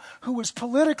Messiah who was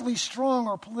politically strong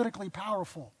or politically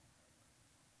powerful.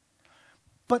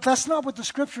 But that's not what the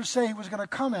scriptures say he was going to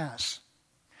come as.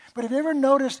 But have you ever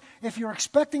noticed, if you're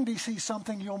expecting to see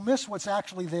something, you'll miss what's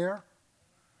actually there?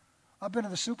 I've been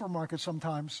in the supermarket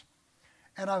sometimes,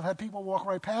 and I've had people walk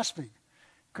right past me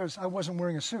because I wasn't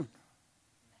wearing a suit.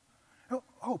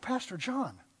 Oh, Pastor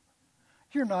John,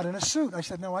 you're not in a suit. I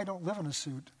said, no, I don't live in a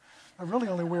suit. I really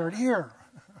only wear it here.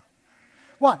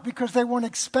 Why? Because they weren't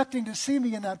expecting to see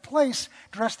me in that place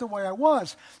dressed the way I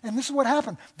was. And this is what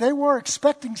happened. They were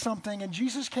expecting something, and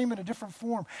Jesus came in a different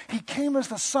form. He came as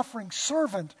the suffering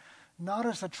servant, not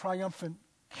as the triumphant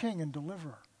king and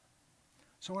deliverer.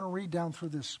 So I want to read down through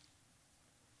this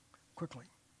quickly.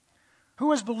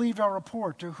 Who has believed our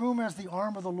report? To whom has the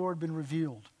arm of the Lord been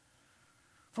revealed?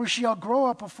 For he shall grow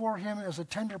up before him as a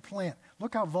tender plant.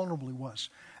 Look how vulnerable he was.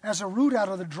 As a root out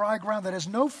of the dry ground that has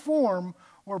no form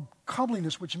or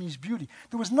comeliness, which means beauty.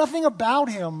 There was nothing about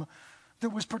him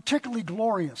that was particularly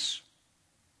glorious.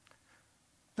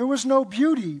 There was no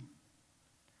beauty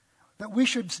that we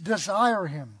should desire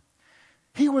him.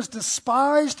 He was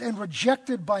despised and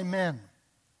rejected by men.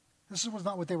 This was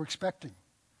not what they were expecting.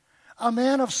 A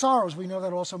man of sorrows, we know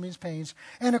that also means pains,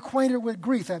 and acquainted with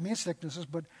grief, that means sicknesses,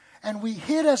 and we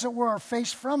hid, as it were, our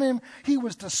face from him. He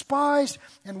was despised,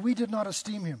 and we did not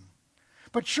esteem him.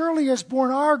 But surely he has borne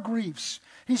our griefs.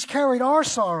 He's carried our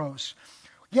sorrows.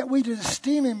 Yet we did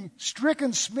esteem him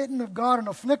stricken, smitten of God, and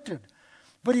afflicted.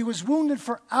 But he was wounded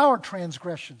for our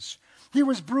transgressions. He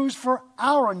was bruised for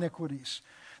our iniquities.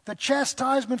 The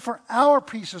chastisement for our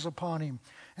peace is upon him.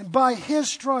 And by his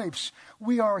stripes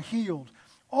we are healed.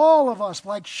 All of us,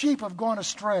 like sheep, have gone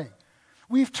astray.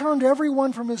 We've turned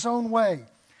everyone from his own way.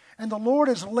 And the Lord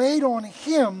has laid on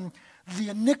him the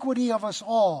iniquity of us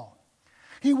all.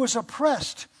 He was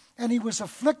oppressed and he was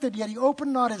afflicted, yet he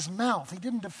opened not his mouth. He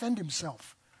didn't defend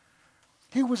himself.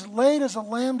 He was led as a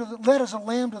lamb to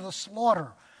the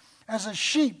slaughter, as a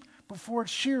sheep before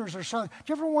its shearers are silent.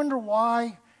 Do you ever wonder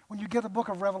why, when you get the book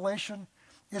of Revelation,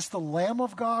 it's the Lamb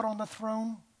of God on the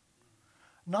throne,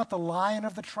 not the Lion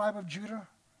of the tribe of Judah?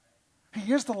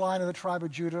 He is the Lion of the tribe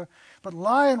of Judah, but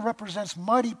Lion represents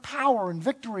mighty power and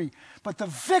victory. But the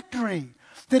victory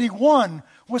that he won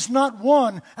was not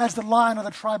won as the Lion of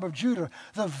the tribe of Judah.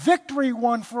 The victory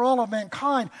won for all of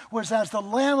mankind was as the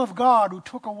Lamb of God who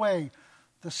took away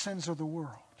the sins of the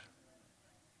world.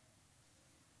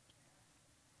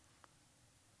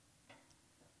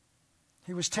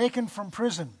 He was taken from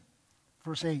prison,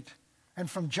 verse 8, and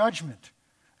from judgment.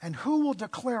 And who will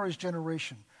declare his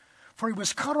generation? For he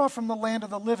was cut off from the land of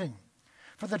the living.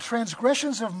 For the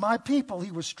transgressions of my people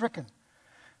he was stricken,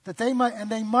 that they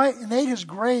made his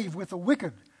grave with the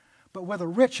wicked, but with the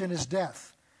rich in his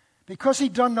death. Because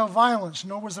he'd done no violence,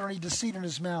 nor was there any deceit in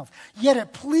his mouth. Yet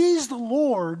it pleased the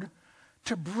Lord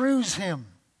to bruise him.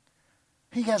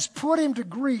 He has put him to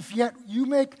grief, yet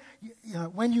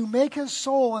when you make his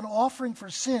soul an offering for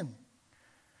sin,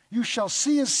 you shall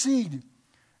see his seed,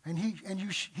 and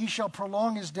he shall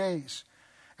prolong his days.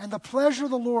 And the pleasure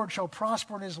of the Lord shall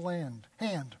prosper in his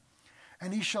hand,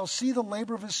 and he shall see the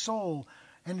labor of his soul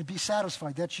and be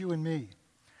satisfied. That's you and me.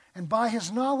 And by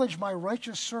his knowledge my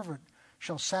righteous servant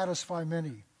shall satisfy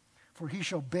many, for he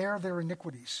shall bear their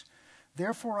iniquities.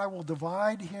 Therefore I will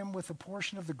divide him with a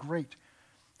portion of the great,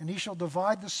 and he shall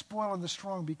divide the spoil and the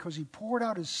strong, because he poured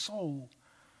out his soul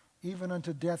even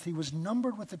unto death. He was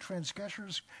numbered with the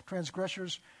transgressors,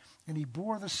 and he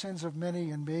bore the sins of many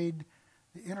and made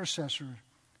the intercessor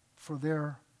for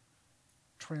their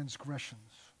transgressions.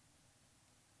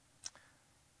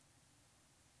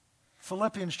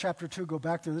 Philippians chapter 2, go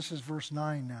back there. This is verse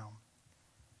 9 now.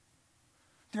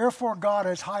 Therefore God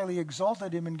has highly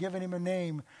exalted him and given him a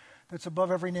name that's above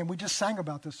every name. We just sang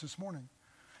about this morning.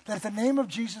 That at the name of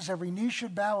Jesus every knee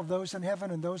should bow, of those in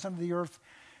heaven and those under the earth,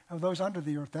 of those under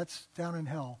the earth, that's down in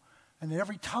hell. And that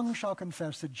every tongue shall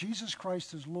confess that Jesus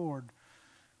Christ is Lord,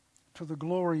 to the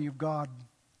glory of God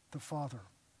the Father.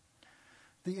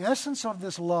 The essence of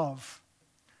this love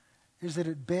is that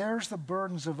it bears the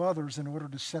burdens of others in order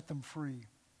to set them free.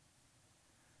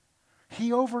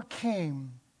 He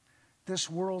overcame this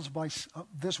world's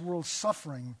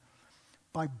suffering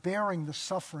by bearing the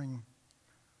suffering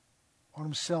on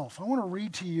himself. I want to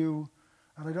read to you,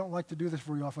 and I don't like to do this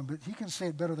very often, but he can say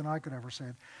it better than I could ever say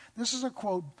it. This is a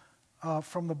quote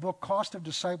from the book Cost of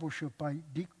Discipleship by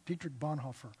Dietrich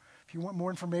Bonhoeffer. If you want more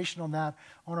information on that,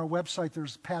 on our website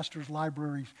there's Pastor's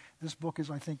Library. This book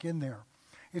is, I think, in there.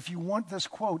 If you want this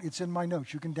quote, it's in my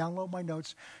notes. You can download my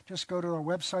notes. Just go to our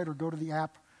website or go to the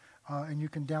app, and you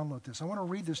can download this. I want to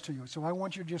read this to you, so I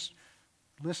want you to just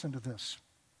listen to this.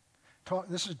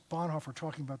 This is Bonhoeffer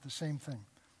talking about the same thing.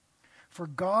 For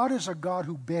God is a God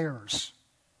who bears.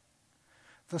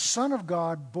 The Son of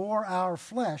God bore our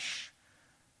flesh,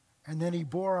 and then he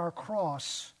bore our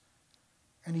cross,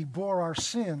 and he bore our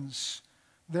sins,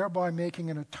 thereby making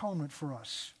an atonement for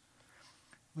us.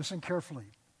 Listen carefully.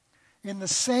 In the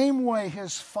same way,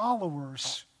 his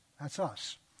followers, that's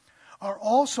us, are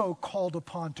also called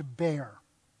upon to bear.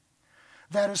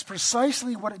 That is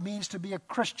precisely what it means to be a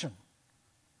Christian.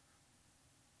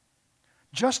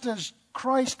 Just as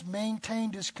Christ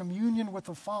maintained his communion with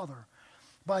the Father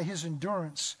by his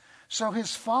endurance, so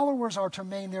his followers are to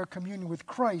maintain their communion with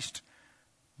Christ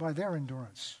by their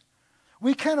endurance.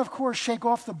 We can, of course, shake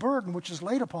off the burden which is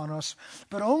laid upon us,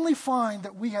 but only find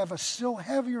that we have a still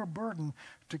heavier burden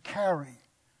to carry.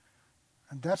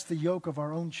 And that's the yoke of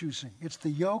our own choosing. It's the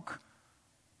yoke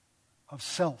of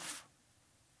self.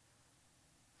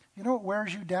 You know what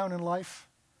wears you down in life?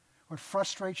 What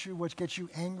frustrates you? What gets you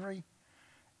angry?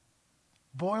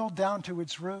 Boiled down to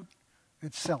its root,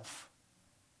 it's self.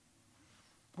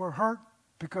 We're hurt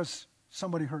because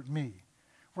somebody hurt me.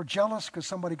 We're jealous because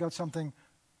somebody got something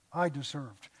I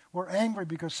deserved. We're angry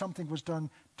because something was done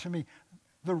to me.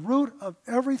 The root of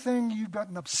everything you've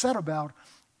gotten upset about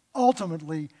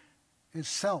ultimately is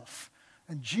self.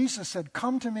 And Jesus said,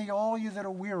 "Come to me, all you that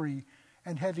are weary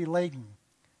and heavy laden,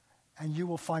 and you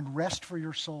will find rest for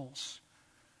your souls."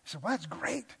 He said, "Well, that's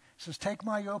great." He says, "Take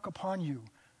my yoke upon you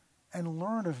and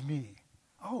learn of me."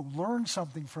 Oh, learn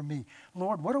something from me.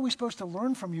 Lord, what are we supposed to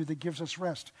learn from you that gives us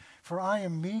rest? For I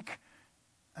am meek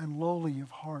and lowly of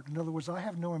heart. In other words, I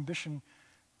have no ambition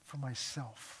for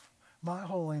myself. My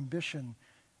whole ambition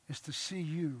is to see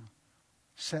you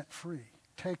set free.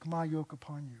 Take my yoke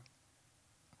upon you.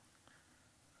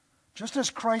 Just as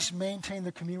Christ maintained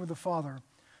the communion with the Father,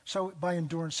 so by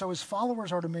endurance, so his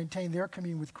followers are to maintain their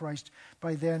communion with Christ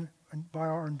by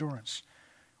our endurance.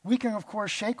 We can, of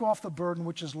course, shake off the burden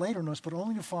which is laid on us, but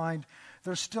only to find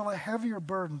there's still a heavier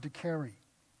burden to carry.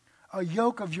 A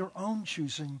yoke of your own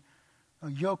choosing,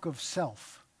 a yoke of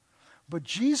self. But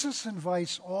Jesus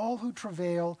invites all who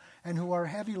travail and who are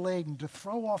heavy laden to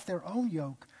throw off their own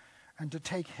yoke and to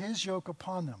take his yoke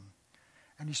upon them.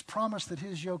 And he's promised that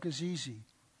his yoke is easy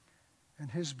and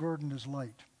his burden is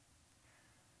light.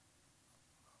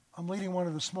 I'm leading one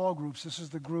of the small groups. This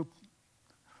is the group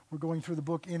we're going through the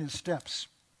book In His Steps,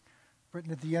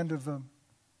 written at the end of the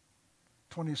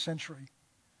 20th century.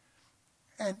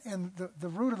 And the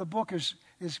root of the book is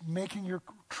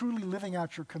truly living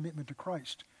out your commitment to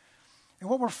Christ. And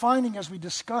what we're finding as we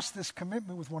discuss this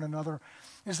commitment with one another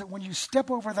is that when you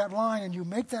step over that line and you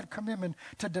make that commitment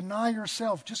to deny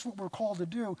yourself, just what we're called to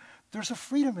do, there's a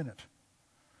freedom in it.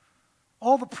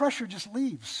 All the pressure just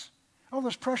leaves. Oh,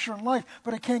 there's pressure in life,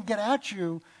 but it can't get at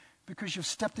you because you've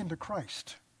stepped into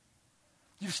Christ.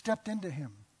 You've stepped into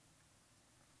him.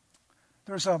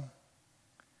 There's a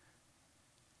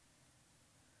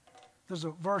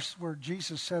verse where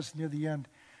Jesus says near the end,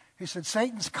 he said,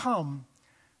 "Satan's come,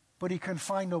 but he can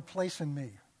find no place in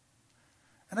me."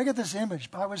 And I get this image.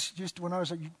 When I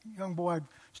was a young boy, I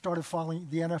started following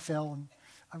the NFL, and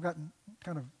I've gotten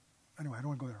anyway, I don't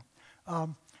want to go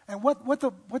there. And what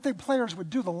the players would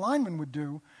do, the linemen would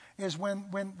do, is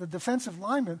when the defensive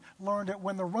lineman learned that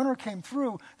when the runner came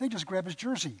through, they just grab his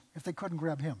jersey if they couldn't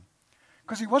grab him,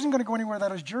 because he wasn't going to go anywhere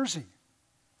without his jersey.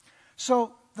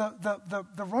 So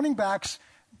the running backs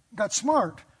got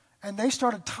smart, and they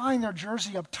started tying their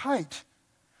jersey up tight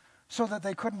so that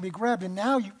they couldn't be grabbed. And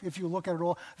now, if you look at it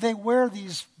all, they wear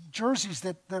these jerseys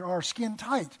that are skin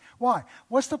tight. Why?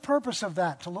 What's the purpose of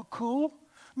that? To look cool?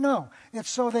 No. It's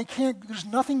so there's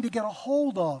nothing to get a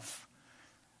hold of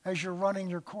as you're running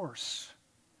your course.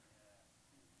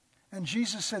 And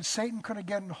Jesus said, Satan couldn't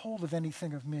get a hold of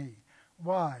anything of me.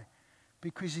 Why?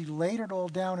 Because he laid it all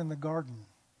down in the garden.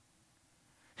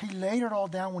 He laid it all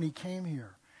down when he came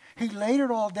here. He laid it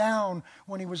all down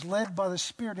when he was led by the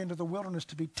Spirit into the wilderness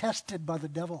to be tested by the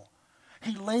devil.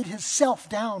 He laid himself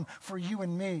down for you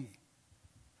and me.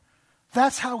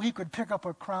 That's how he could pick up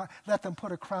a crown, let them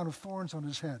put a crown of thorns on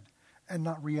his head and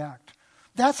not react.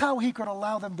 That's how he could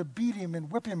allow them to beat him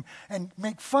and whip him and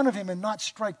make fun of him and not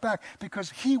strike back, because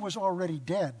he was already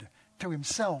dead to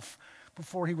himself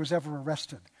before he was ever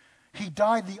arrested. He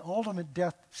died the ultimate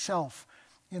death self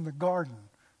in the garden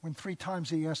when 3 times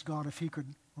he asked God if he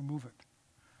could remove it.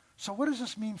 So what does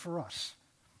this mean for us?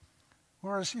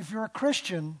 Whereas if you're a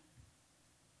Christian,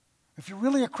 if you're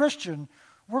really a Christian,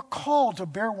 we're called to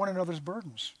bear one another's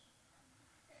burdens.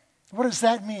 What does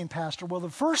that mean, Pastor? Well, the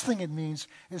first thing it means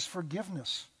is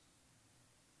forgiveness.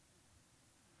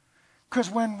 Because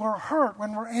when we're hurt,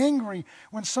 when we're angry,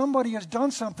 when somebody has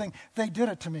done something, they did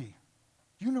it to me.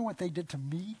 You know what they did to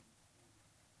me?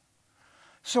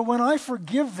 So when I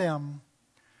forgive them,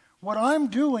 what I'm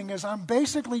doing is I'm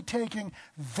basically taking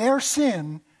their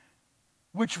sin,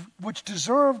 which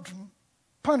deserved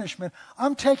punishment,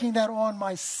 I'm taking that on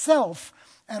myself,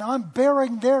 and I'm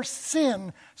bearing their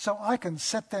sin so I can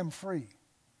set them free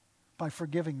by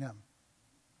forgiving them.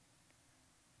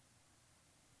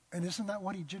 And isn't that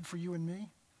what he did for you and me?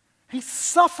 He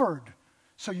suffered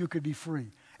so you could be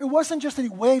free. It wasn't just that he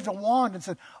waved a wand and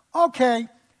said, okay,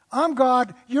 I'm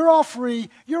God, you're all free,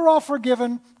 you're all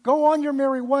forgiven, go on your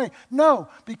merry way. No,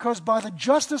 because by the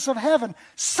justice of heaven,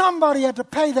 somebody had to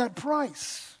pay that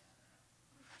price.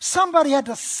 Somebody had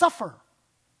to suffer.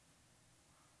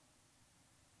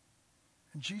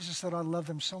 And Jesus said, I love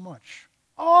them so much.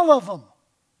 All of them.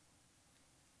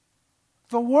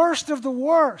 The worst of the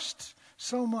worst.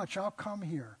 So much, I'll come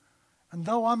here. And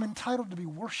though I'm entitled to be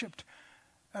worshipped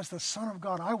as the Son of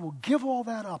God, I will give all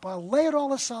that up. I'll lay it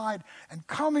all aside and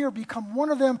come here, become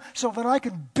one of them, so that I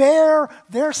can bear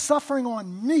their suffering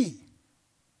on me,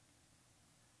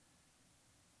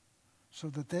 so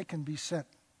that they can be set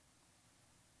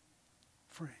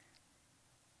free.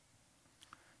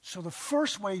 So the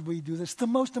first way we do this, the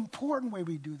most important way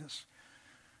we do this,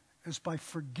 is by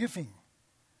forgiving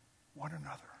one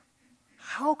another.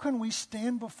 How can we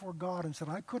stand before God and say,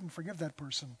 I couldn't forgive that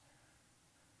person,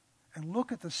 and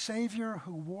look at the Savior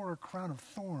who wore a crown of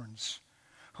thorns,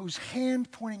 whose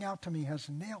hand pointing out to me has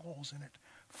nail holes in it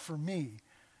for me,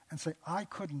 and say, I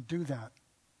couldn't do that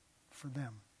for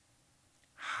them?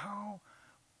 How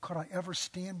could I ever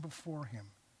stand before him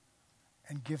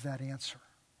and give that answer?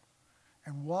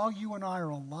 And while you and I are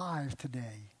alive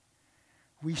today,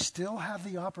 we still have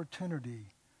the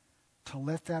opportunity to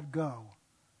let that go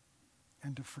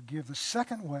and to forgive. The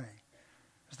second way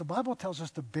is the Bible tells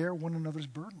us to bear one another's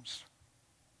burdens.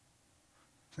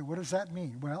 So what does that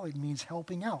mean? Well, it means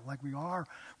helping out, like we are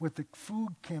with the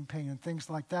food campaign and things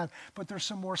like that. But there's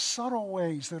some more subtle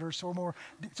ways that are so more.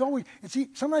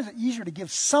 Sometimes it's easier to give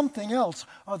something else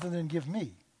other than give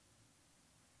me.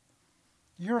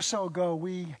 A year or so ago,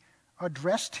 we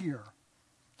addressed here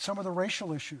some of the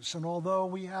racial issues, and although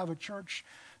we have a church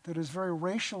that is very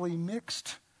racially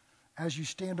mixed, as you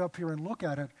stand up here and look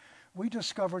at it, we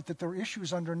discovered that there are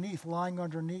issues lying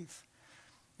underneath.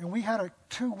 And we had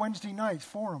 2 Wednesday night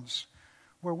forums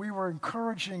where we were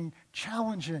encouraging,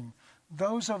 challenging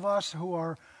those of us who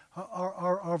are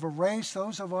of a race,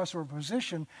 those of us who are a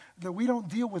position, that we don't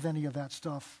deal with any of that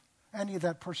stuff, any of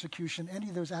that persecution, any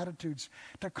of those attitudes,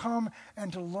 to come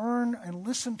and to learn and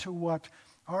listen to what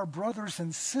our brothers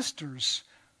and sisters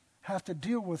have to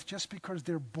deal with just because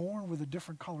they're born with a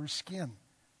different color skin.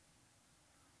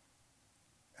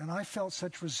 And I felt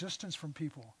such resistance from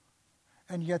people.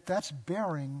 And yet that's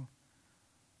bearing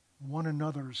one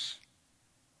another's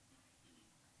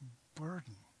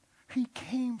burden. He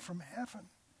came from heaven.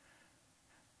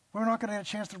 We're not going to get a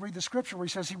chance to read the scripture where he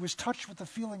says he was touched with the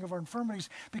feeling of our infirmities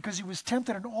because he was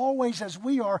tempted in all ways as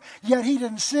we are, yet he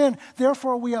didn't sin.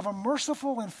 Therefore, we have a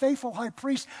merciful and faithful high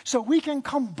priest, so we can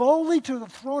come boldly to the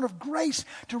throne of grace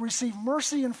to receive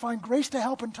mercy and find grace to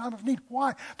help in time of need.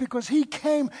 Why? Because he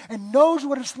came and knows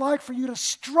what it's like for you to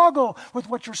struggle with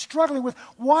what you're struggling with.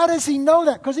 Why does he know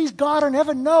that? Because he's God in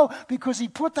heaven? No, because he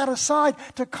put that aside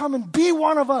to come and be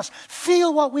one of us,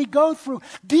 feel what we go through,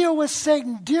 deal with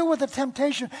Satan, deal with the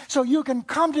temptation, so you can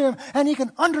come to him and he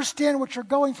can understand what you're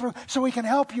going through so he can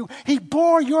help you. He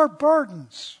bore your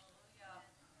burdens.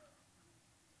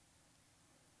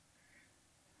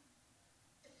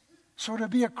 So to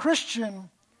be a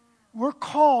Christian, we're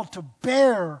called to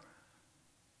bear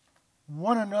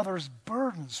one another's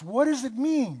burdens. What does it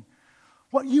mean?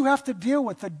 What you have to deal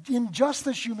with, the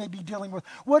injustice you may be dealing with.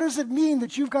 What does it mean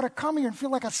that you've got to come here and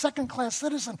feel like a second-class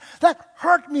citizen? That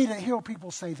hurt me to hear people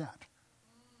say that.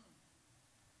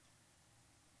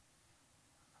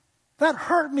 That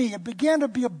hurt me. It began to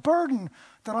be a burden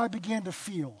that I began to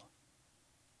feel.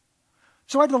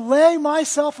 So I had to lay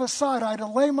myself aside. I had to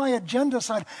lay my agenda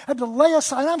aside. I had to lay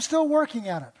aside, I'm still working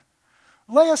at it.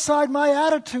 Lay aside my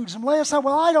attitudes and lay aside,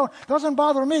 it doesn't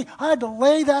bother me. I had to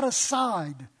lay that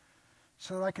aside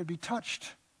so that I could be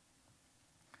touched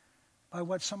by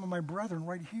what some of my brethren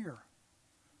right here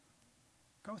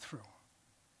go through.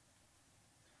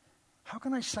 How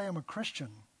can I say I'm a Christian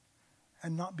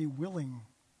and not be willing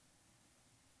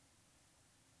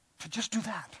to just do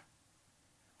that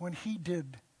when he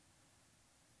did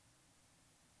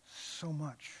so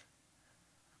much?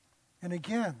 And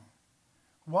again,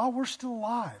 while we're still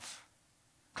alive,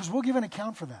 because we'll give an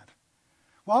account for that,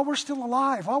 while we're still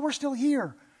alive, while we're still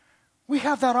here, we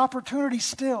have that opportunity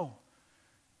still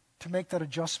to make that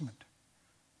adjustment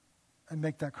and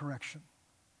make that correction.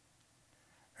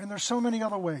 And there's so many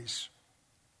other ways.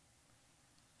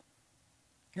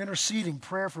 Interceding,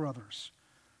 prayer for others.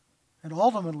 And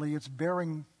ultimately, it's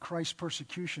bearing Christ's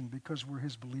persecution because we're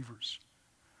his believers.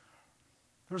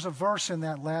 There's a verse in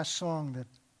that last song that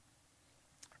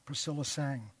Priscilla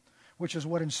sang, which is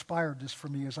what inspired this for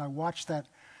me as I watched that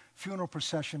funeral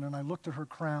procession and I looked at her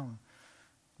crown.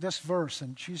 this verse,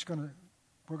 and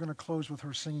we're going to close with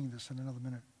her singing this in another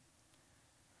minute.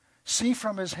 See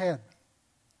from his head,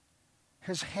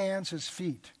 his hands, his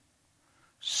feet,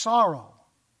 sorrow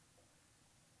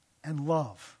and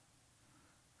love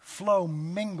flow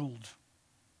mingled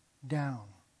down.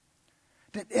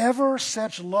 Did ever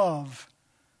such love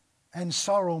and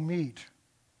sorrow meet,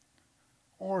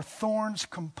 or thorns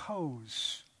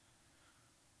compose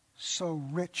so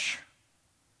rich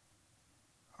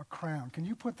a crown? Can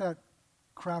you put that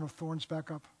crown of thorns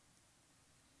back up?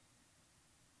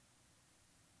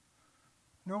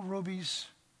 No rubies,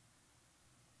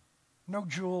 no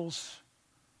jewels,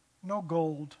 no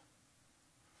gold.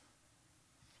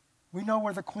 We know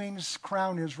where the Queen's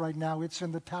crown is right now. It's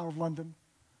in the Tower of London.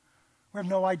 We have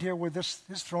no idea where this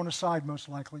is thrown aside, most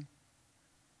likely.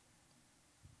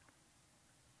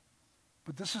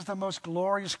 But this is the most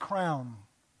glorious crown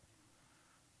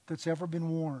that's ever been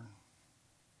worn.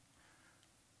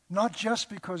 Not just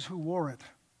because who wore it,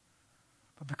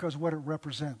 but because what it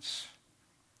represents.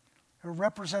 It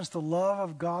represents the love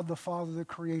of God the Father, the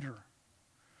Creator,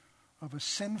 of a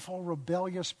sinful,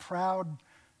 rebellious, proud,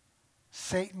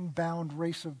 Satan-bound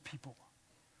race of people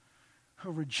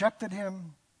who rejected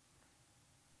him.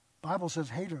 The Bible says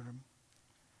hated him.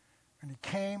 And he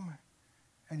came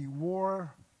and he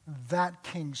wore that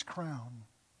king's crown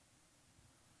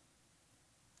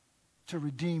to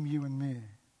redeem you and me.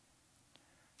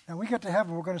 Now, we get to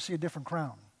heaven, we're going to see a different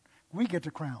crown. We get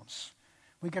to crowns.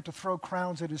 We get to throw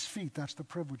crowns at his feet. That's the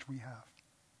privilege we have.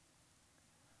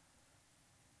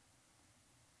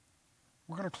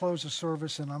 We're going to close the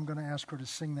service, and I'm going to ask her to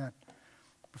sing that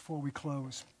before we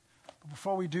close. But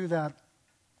before we do that,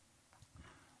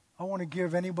 I want to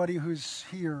give anybody who's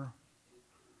here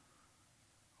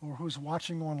or who's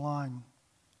watching online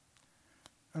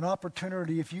an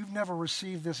opportunity. If you've never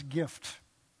received this gift,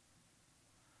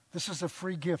 this is a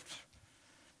free gift.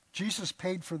 Jesus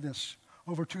paid for this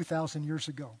over 2,000 years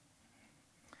ago.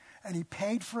 And he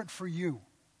paid for it for you.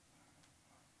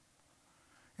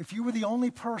 If you were the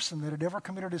only person that had ever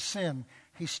committed a sin,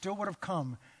 he still would have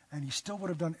come and he still would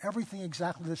have done everything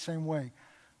exactly the same way,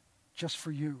 just for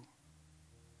you.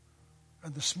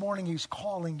 And this morning he's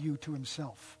calling you to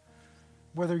himself,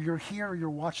 whether you're here or you're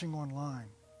watching online.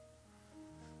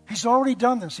 He's already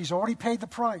done this. He's already paid the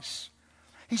price.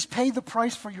 He's paid the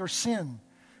price for your sin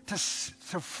to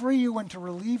free you and to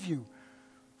relieve you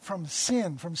from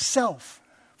sin, from self,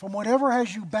 from whatever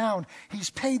has you bound. He's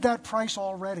paid that price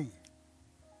already.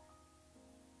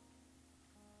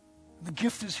 The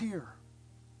gift is here.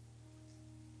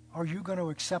 Are you going to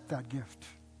accept that gift?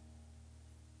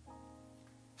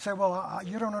 Say, well,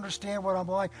 you don't understand what I'm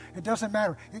like. It doesn't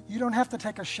matter. You don't have to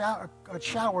take a shower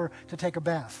to take a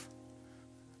bath.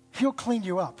 He'll clean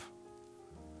you up.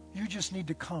 You just need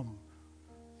to come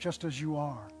just as you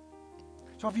are.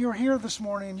 So if you're here this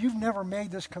morning and you've never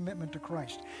made this commitment to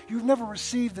Christ, you've never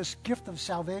received this gift of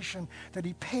salvation that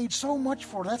he paid so much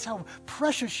for, that's how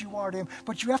precious you are to him,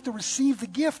 but you have to receive the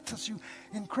gift.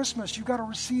 In Christmas, you've got to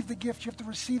receive the gift. You have to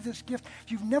receive this gift.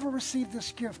 If you've never received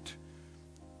this gift,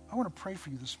 I want to pray for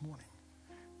you this morning,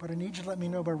 but I need you to let me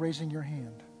know by raising your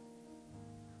hand.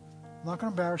 I'm not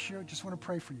going to embarrass you. I just want to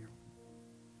pray for you.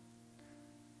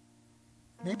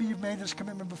 Maybe you've made this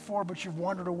commitment before, but you've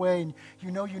wandered away and you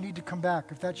know you need to come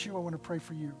back. If that's you, I want to pray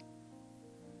for you.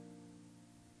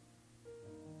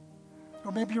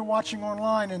 Or maybe you're watching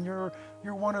online and you're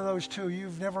one of those two.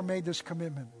 You've never made this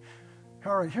commitment.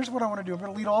 All right, here's what I want to do. I'm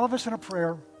going to lead all of us in a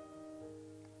prayer.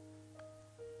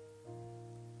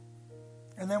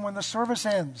 And then when the service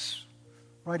ends,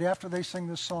 right after they sing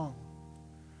this song,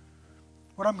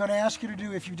 what I'm going to ask you to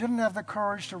do, if you didn't have the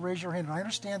courage to raise your hand, and I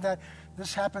understand that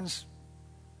this happens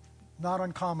not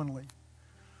uncommonly,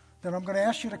 then I'm going to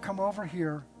ask you to come over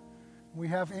here. We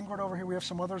have Ingrid over here. We have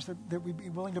some others that we'd be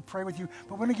willing to pray with you.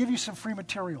 But we're going to give you some free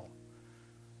material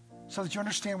so that you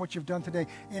understand what you've done today.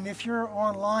 And if you're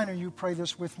online and you pray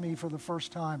this with me for the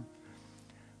first time,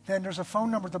 then there's a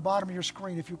phone number at the bottom of your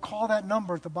screen. If you call that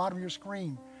number at the bottom of your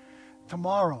screen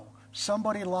tomorrow,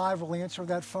 somebody live will answer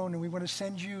that phone, and we want to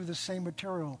send you the same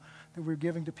material that we're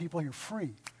giving to people here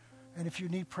free. And if you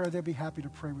need prayer, they'll be happy to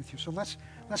pray with you. So let's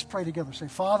pray together. Say,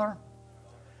 Father,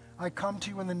 I come to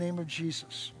you in the name of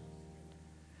Jesus.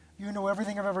 You know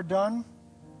everything I've ever done.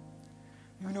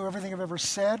 You know everything I've ever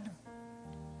said.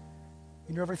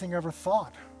 You know everything I've ever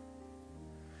thought.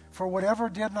 For whatever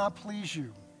did not please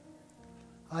you,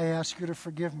 I ask you to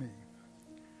forgive me.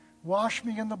 Wash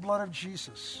me in the blood of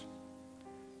Jesus.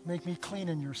 Make me clean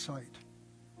in your sight.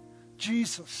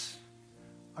 Jesus,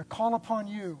 I call upon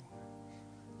you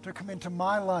to come into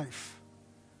my life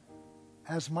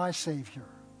as my Savior.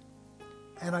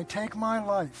 And I take my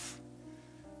life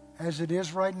as it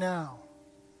is right now,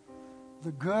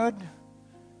 the good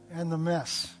and the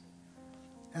mess,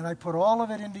 and I put all of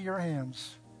it into your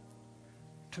hands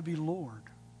to be Lord.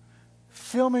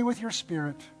 Fill me with your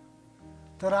Spirit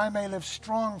that I may live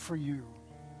strong for you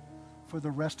for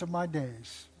the rest of my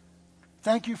days.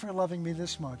 Thank you for loving me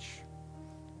this much.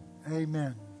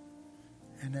 Amen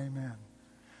and amen.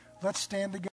 Let's stand together.